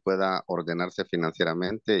financiamientos y pueda ordenarse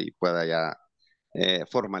financieramente y pueda ya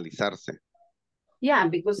formalizarse. Yeah,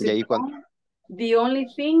 because Y ahí the only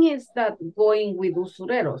thing is that going with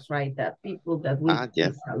usureros, right? That people that we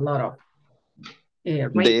yes. a lot of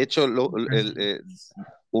De hecho,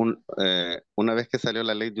 una vez que salió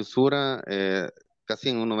la ley de usura, casi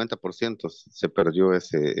en un 90% se perdió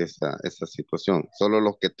esa situación. Solo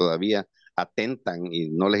los que todavía atentan y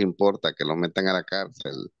no les importa que los metan a la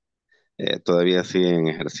cárcel, todavía siguen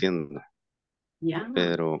ejerciendo. Yeah.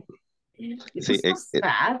 Pero It's sí, so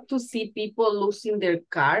sad to see people losing their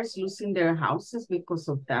cars, losing their houses because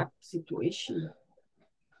of that situation.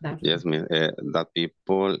 Yes, that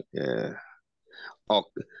people,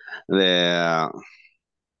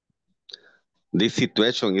 this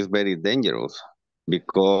situation is very dangerous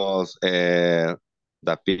because the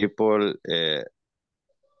people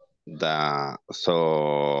that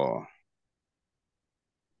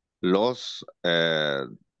lost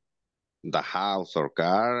the house or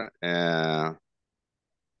car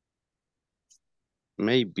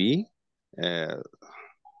maybe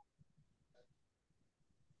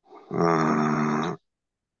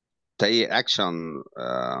take action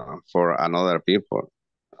for another people.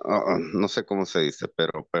 No sé cómo se dice,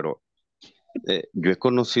 pero yo he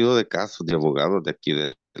conocido de casos de abogados de aquí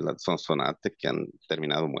de la Sonsonate que han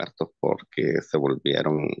terminado muertos porque se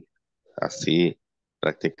volvieron así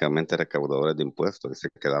prácticamente recaudadores de impuestos y se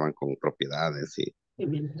quedaban con propiedades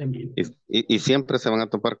y siempre se van a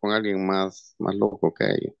topar con alguien más loco que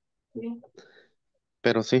ellos. Sí.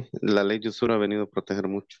 Pero sí, la ley de usura ha venido a proteger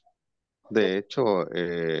mucho. De hecho,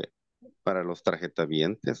 para los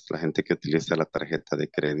tarjetavientes, la gente que utiliza la tarjeta de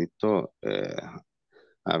crédito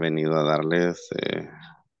ha venido a darles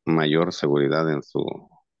mayor seguridad en su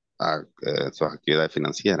actividad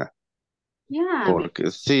financiera. Yeah. Porque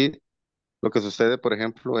sí, lo que sucede, por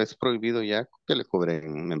ejemplo, es prohibido ya que le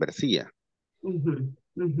cobren membresía.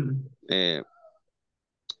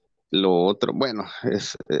 Lo otro, bueno,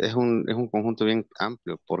 es un conjunto bien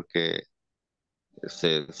amplio porque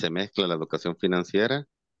se mezcla la educación financiera,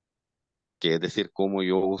 que es decir, cómo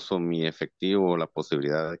yo uso mi efectivo o la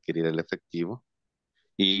posibilidad de adquirir el efectivo,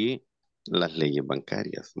 y las leyes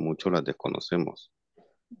bancarias, muchos las desconocemos.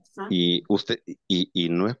 Y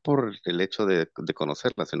no es por el hecho de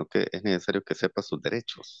conocerlas, sino que es necesario que sepa sus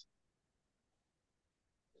derechos.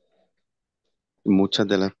 Muchas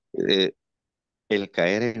de las, el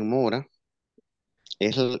caer en mora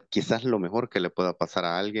es quizás lo mejor que le pueda pasar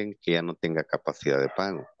a alguien que ya no tenga capacidad de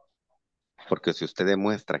pago. Porque si usted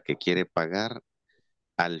demuestra que quiere pagar,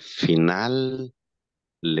 al final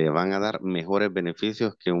le van a dar mejores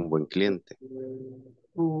beneficios que un buen cliente.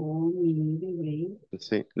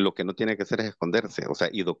 Sí, lo que no tiene que hacer es esconderse, o sea,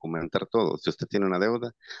 y documentar todo. Si usted tiene una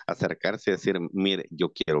deuda, acercarse y decir, mire,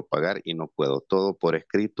 yo quiero pagar y no puedo. Todo por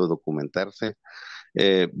escrito, documentarse.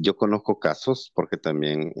 Yo conozco casos, porque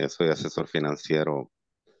también soy asesor financiero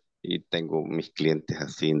y tengo mis clientes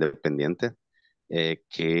así independientes,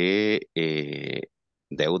 que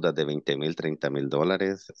deudas de 20,000, 30,000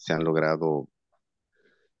 dólares se han logrado.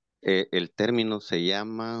 El término se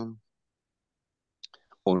llama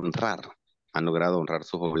honrar. Han logrado honrar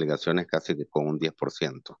sus obligaciones casi que con un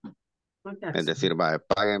 10%. Es decir,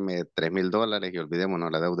 págame 3,000 dólares y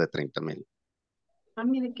olvidémonos la deuda de 30,000.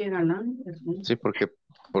 Mire qué galán. Sí,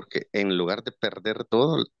 porque en lugar de perder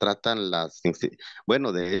todo, tratan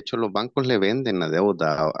bueno, de hecho, los bancos le venden la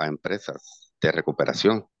deuda a empresas de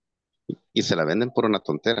recuperación y se la venden por una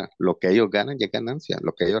tontera. Lo que ellos ganan ya es ganancia,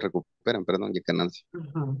 lo que ellos recuperan, perdón, ya es ganancia.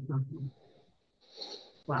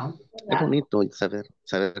 Wow. Es bonito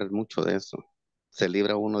saber mucho de eso. Se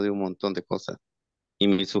libra uno de un montón de cosas. Y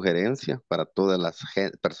mi sugerencia para todas las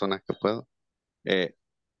personas que puedo,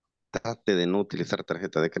 trate de no utilizar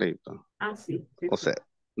tarjeta de crédito. Sí. O sea,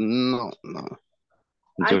 no.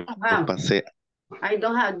 Yo pasé I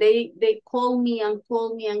don't have, they call me and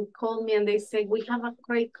call me and call me and they say, we have a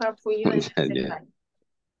credit card for you. And I say, Yeah. like,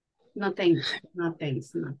 no thanks, no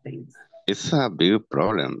thanks, no thanks. It's a big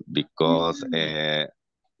problem because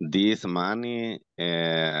this money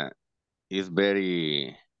is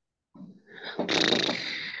very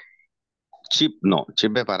cheap. No,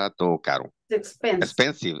 cheap es barato o caro. It's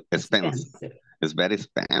expensive. Expensive. It's very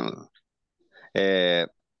expensive. The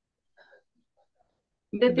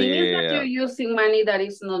thing is that you're using money that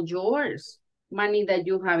is not yours, money that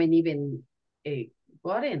you haven't even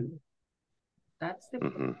gotten. That's the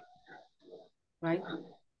problem, right?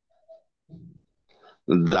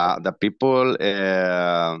 The people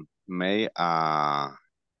made a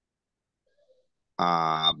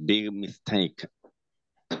big mistake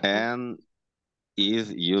and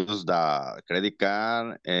is use the credit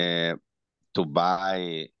card to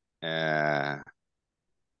buy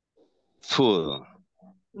food,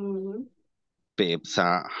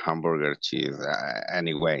 pizza, hamburger, cheese,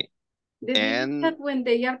 anyway. The thing is that when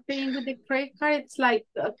they are paying with the credit card, it's like,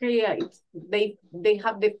 okay, they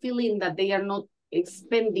have the feeling that they are not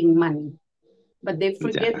spending money, but they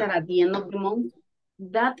forget that at the end of the month,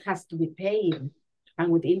 that has to be paid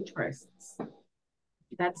and with interests.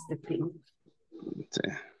 That's the thing. Sí.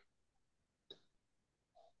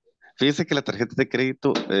 Fíjese que las tarjetas de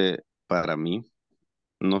crédito para mí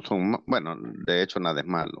no son, bueno, de hecho nada es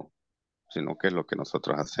malo, sino que es lo que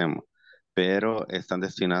nosotros hacemos, pero están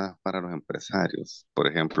destinadas para los empresarios. Por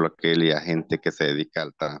ejemplo, aquella gente que se dedica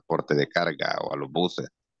al transporte de carga o a los buses.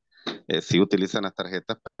 Sí utilizan las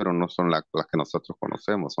tarjetas, pero no son las que nosotros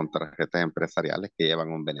conocemos, son tarjetas empresariales que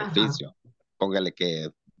llevan un beneficio. Póngale que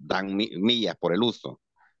dan millas por el uso.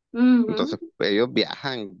 Entonces, ellos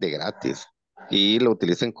viajan de gratis y lo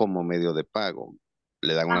utilizan como medio de pago.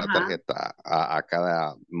 Le dan una tarjeta a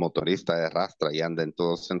cada motorista de rastra y anda en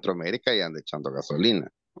todo Centroamérica y anda echando gasolina.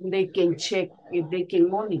 They can check, if they can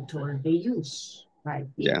monitor the use, right?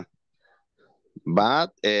 Yeah.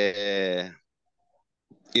 But in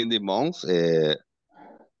the months,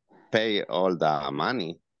 pay all the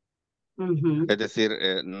money. Es decir,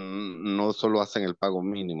 no solo hacen el pago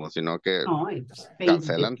mínimo, sino que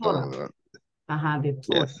cancelan todo. The total.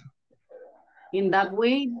 Yes. In that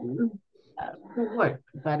way, could work,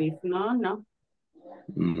 but if no, no.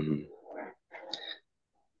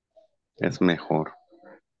 Es mejor.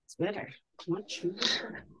 It's better. Much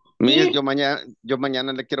better. Mire, yo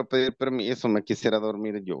mañana le quiero pedir permiso, me quisiera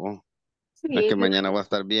dormir yo. Sí, es que mañana voy a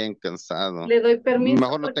estar bien cansado. Le doy permiso.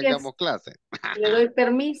 Mejor no tengamos clase. Le doy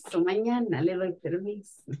permiso, mañana le doy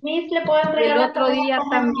permiso. Miss, le puedo entregar el otro día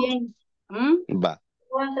también. Va.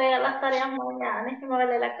 Puedo entregar las tareas mañana, es que me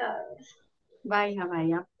duele la cabeza. Vaya,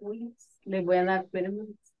 pues, le voy a dar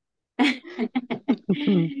permiso.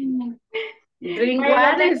 Drink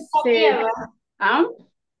water.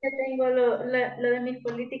 Ya tengo lo de mis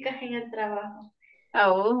políticas en el trabajo.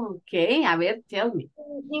 Oh, okay. A ver, tell me.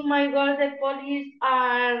 In my goals, the policies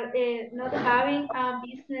are not having a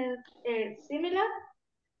business similar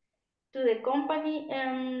to the company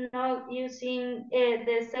and not using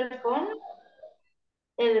the cell phone,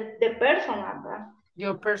 the personal.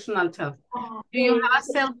 Your personal cell phone. Do you have a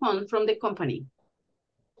cell phone from the company?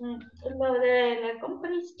 Lo de la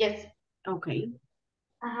company, yes. Okay.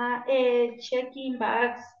 Checking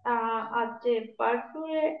bags at the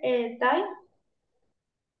factory time.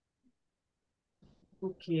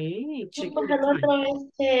 Okay, checking pues el otro es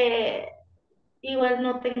que igual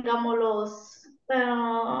no tengamos los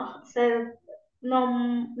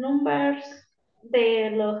numbers de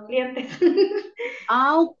los clientes.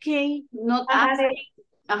 Okay. Not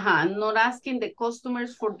asking the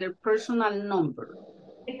customers for their personal number.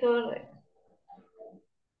 Correct.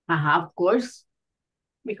 Of course.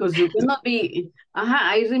 Because you cannot be,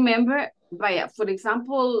 I remember, for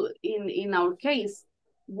example, in our case,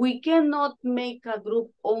 we cannot make a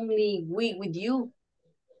group only with you,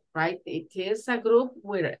 right? It is a group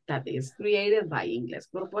that is created by Ingles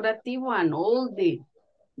Corporativo and all the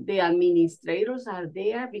administrators are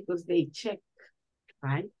there because they check,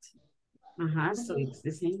 right? So it's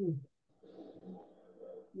the same.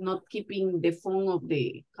 Not keeping the phone of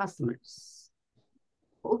the customers.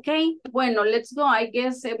 Okay, bueno, let's go. I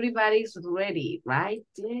guess everybody's ready, right?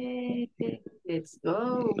 Let's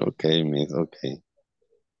go. Okay, miss, okay.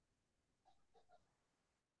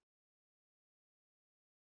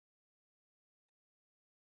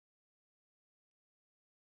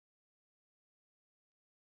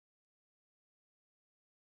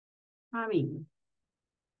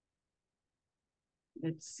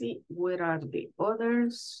 Let's see, where are the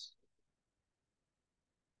others?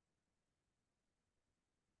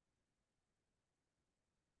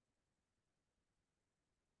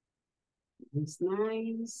 It's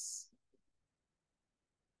nice.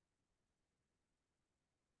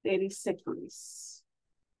 30 seconds.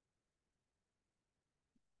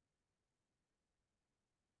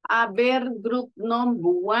 A ver, group number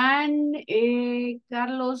 1,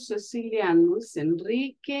 Carlos, Cecilia, and Luis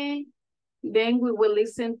Enrique. Then we will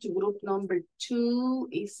listen to group number 2,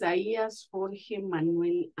 Isaías, Jorge,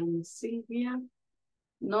 Manuel, and Silvia.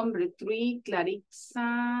 Number 3,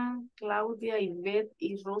 Clarissa, Claudia, Yvette,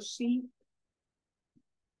 y Rosy.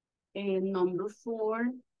 And number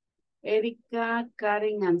 4, Erika,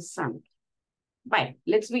 Karen, and Sam. Bye.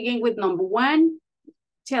 Let's begin with number 1.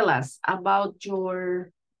 Tell us about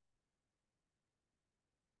your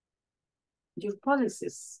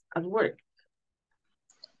policies at work.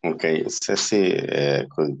 Okay, Ceci,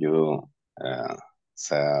 could you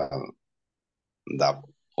say the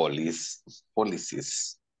policies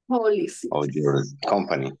of your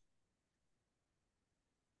company?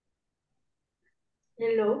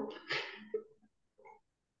 Hello.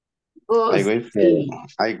 Oh, I wait. sí.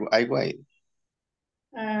 I wait.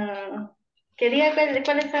 Quería ver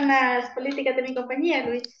cuáles son las políticas de mi compañía,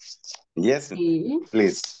 Luis. Yes, Sí.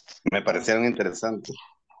 please. Me parecieron interesantes.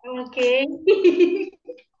 Ok.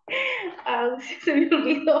 Se me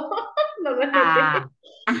olvidó. No lo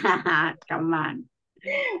Come on.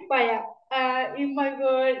 Vaya, in my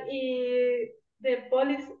work, the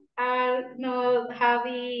police are not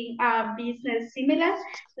having a business similar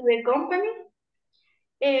to the company.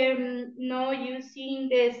 No using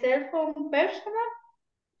the cell phone personal.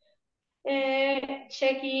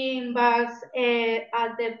 Checking bags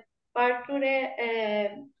at the departure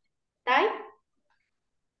time.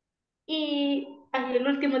 Y el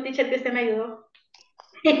último teacher que se me ayudó.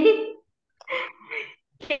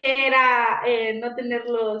 Que era no tener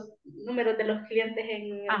los números de los clientes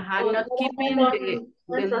en Not keeping the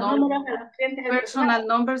números a los clientes personal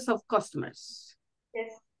numbers of customers.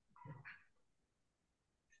 Yes.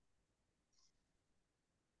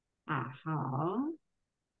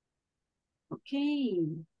 Okay.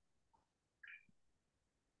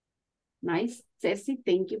 Nice, Ceci,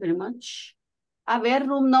 thank you very much. A ver,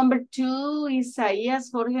 room number 2,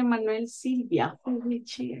 Isaías, Jorge, Manuel, Silvia. Who will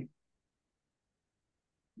chair?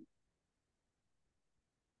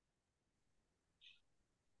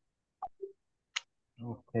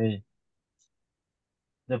 Okay.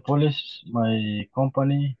 The police, my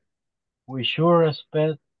company, we should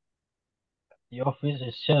respect the office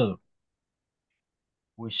schedule.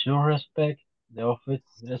 We should respect the office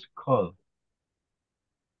dress code.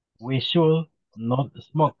 We should not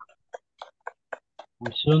smoke.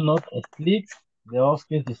 We should not sleep the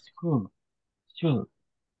office school.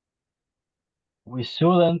 We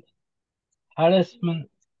shouldn't harassment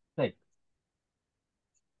sex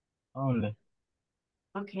only.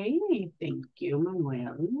 Okay, thank you,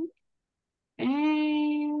 Manuel.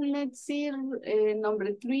 And let's see,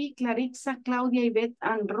 number 3, Clarissa, Claudia, Yvette,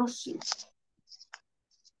 and Rosy.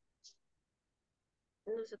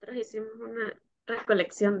 Nosotros hicimos una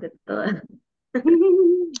recolección de todas.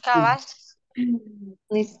 Cabal.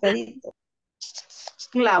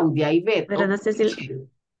 Claudia, Yvette. Pero no sé si...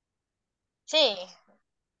 Sí.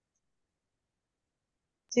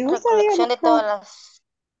 Si gusta, Recolección dígalo.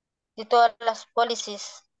 de todas las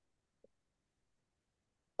policies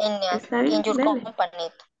Está bien, in your dale.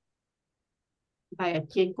 company. Vaya,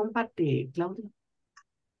 ¿quién comparte, Claudia?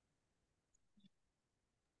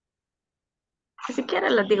 Si siquiera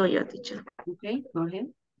las digo yo, teacher. Okay, go ahead.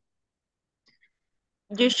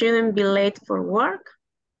 You shouldn't be late for work.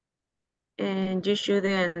 And you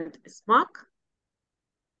shouldn't smoke.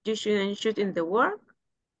 You shouldn't shoot in the work.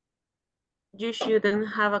 You shouldn't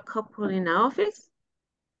have a couple in the office.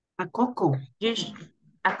 A couple.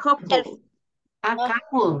 A couple. A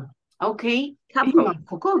couple. Okay. Couple.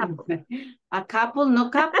 A couple, no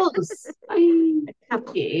couples. Ay,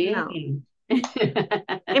 okay. No.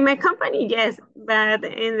 In my company, yes, but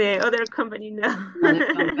in the other company, no.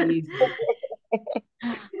 Other companies.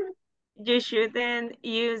 You shouldn't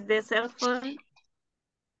use the cell phone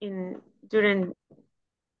during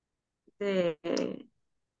the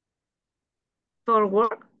for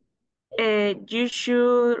work. You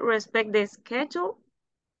should respect the schedule.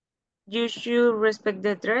 You should respect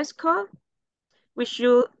the dress code. We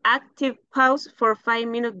should active pause for 5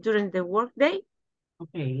 minutes during the workday.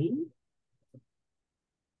 Okay.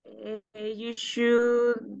 You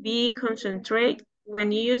should be concentrate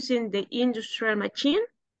when using the industrial machine.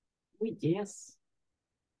 Yes.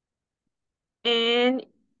 And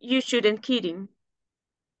you shouldn't kidding.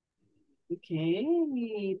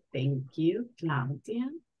 Okay, thank you, Claudia.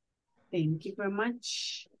 Thank you very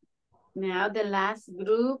much. Now the last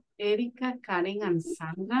group, Erika, Karen, and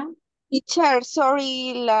Sandra. Teacher,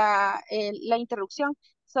 sorry la interrupción.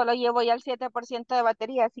 Solo llevo ya el 7% de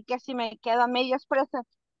batería, así que si me queda medio expresa.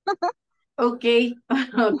 Ok,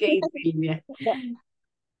 ok, Silvia.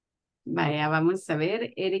 Vaya, vamos a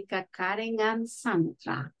ver. Erika, Karen, and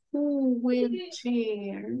Sandra. Who will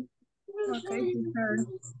share? Okay, teacher.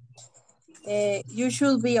 You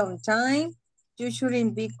should be on time. You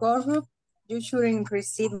shouldn't be corrupt. You shouldn't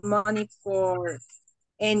receive money for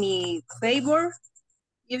any favor.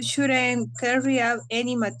 You shouldn't carry out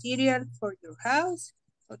any material for your house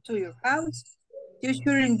or to your house. You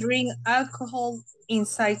shouldn't drink alcohol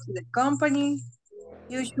inside the company.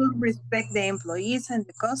 You should respect the employees and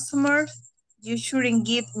the customers. You shouldn't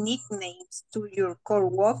give nicknames to your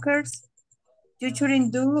co-workers. You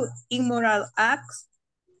shouldn't do immoral acts.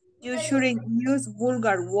 You shouldn't use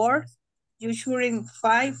vulgar words. You shouldn't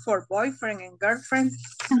fight for boyfriend and girlfriend.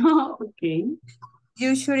 Okay.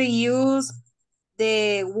 You shouldn't use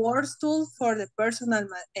the words tool for the personal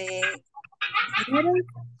matter.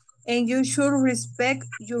 And you should respect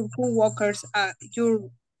your co-workers, your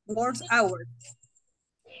work hours.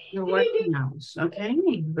 Your working hours.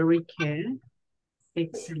 Okay, very good.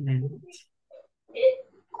 Excellent.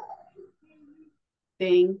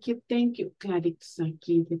 Thank you, Clarix,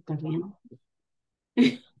 aquí está bien.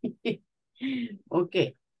 Ok,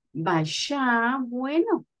 Basha,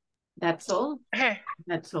 bueno, that's all.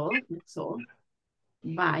 That's all.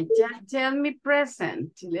 Bye, tell me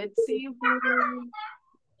present. Let's see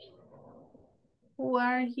who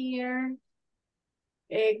are here.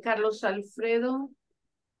 Carlos Alfredo.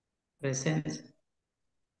 Present.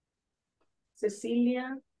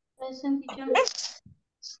 Cecilia. Present, teacher.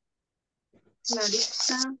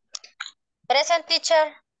 Clarissa. Present,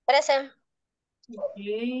 teacher. Present.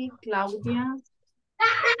 Okay, Claudia.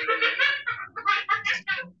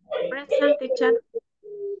 Present, teacher.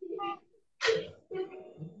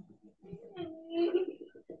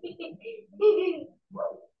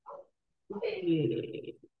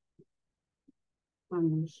 Okay.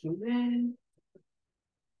 Vamos a ver.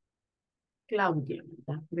 Claudia,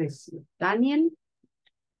 ¿verdad? Present. Daniel.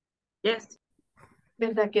 Yes.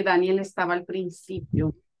 ¿Verdad que Daniel estaba al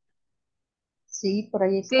principio? Sí, por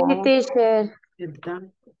ahí Sí, estaba. teacher. ¿Verdad?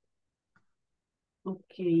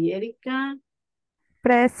 Ok, Erika.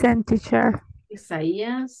 Present, teacher.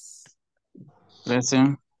 Isaías.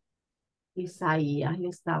 Present. Isaías, le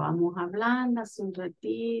estábamos hablando hace un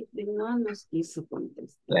ratito y no nos quiso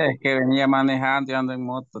contestar. Es que venía manejando y ando en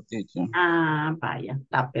moto, teacher. Ah, vaya,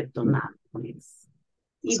 está perdonado, pues.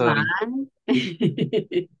 Sorry.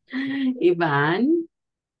 Iván.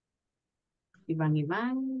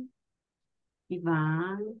 Iván.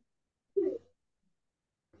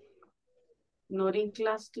 Not in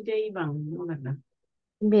class today, Iván, ¿no, verdad?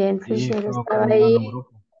 Bien, Sí, teacher, estaba estaba con ahí. los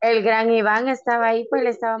grupos. El gran Iván estaba ahí, pues le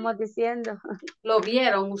estábamos diciendo. ¿Lo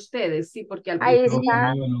vieron ustedes? Sí, porque al Ahí principio... Estuvo está.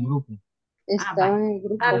 conmigo en los grupos. Estaba en el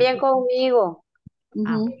grupo. También Al- conmigo.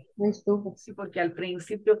 Ah, Estuvo. sí, porque al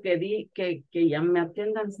principio que ya me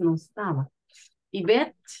atiendan no estaba.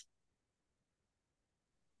 Ivette.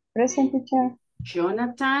 Present, teacher.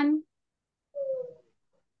 Jonathan.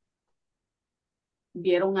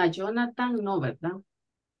 ¿Vieron a Jonathan? No, ¿verdad?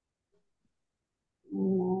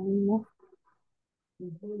 No.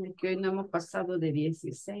 Ujú, es que hoy no hemos pasado de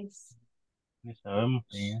 16. Ni sabemos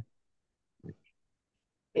quién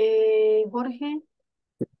es. Jorge.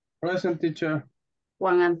 Present, teacher.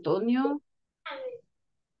 Juan Antonio.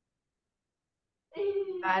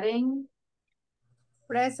 Karen.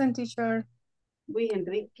 Present, teacher. Luis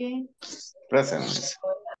Enrique. Present.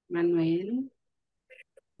 Manuel.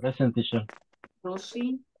 Present, teacher.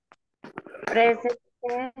 Rosy. Present.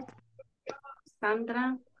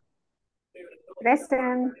 Sandra.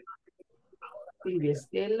 Present. Silvia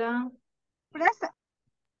Estela. Present.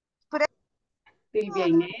 Silvia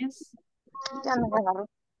Inés. Ya no me agarró.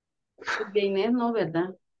 Silvia Inés, no, ¿verdad?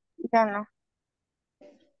 Ya no.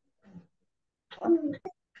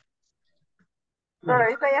 Pero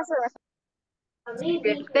ahorita ya se va.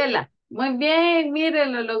 Silvia Estela. Muy bien, mire,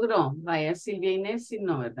 lo logró. Vaya, Silvia Inés, sí,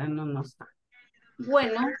 no, ¿verdad? No está.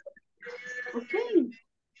 Bueno, ok.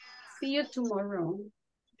 See you tomorrow.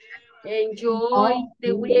 Enjoy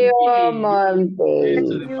the weekend. Monday.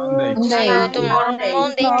 See you tomorrow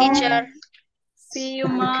Monday, teacher. See you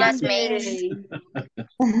Classmates.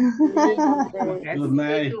 Monday. Good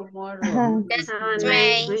night. Tomorrow.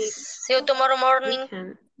 Classmates. See you tomorrow morning.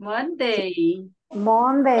 Monday.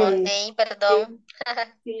 Monday, perdón.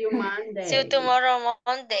 See you Monday. See you tomorrow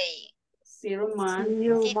Monday. See you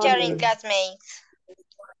Monday. Teacher and classmates.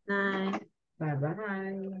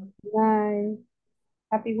 Bye-bye. Bye.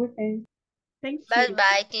 Happy weekend. Thank Bye you.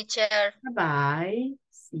 bye, teacher. Bye-bye.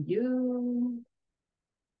 See you.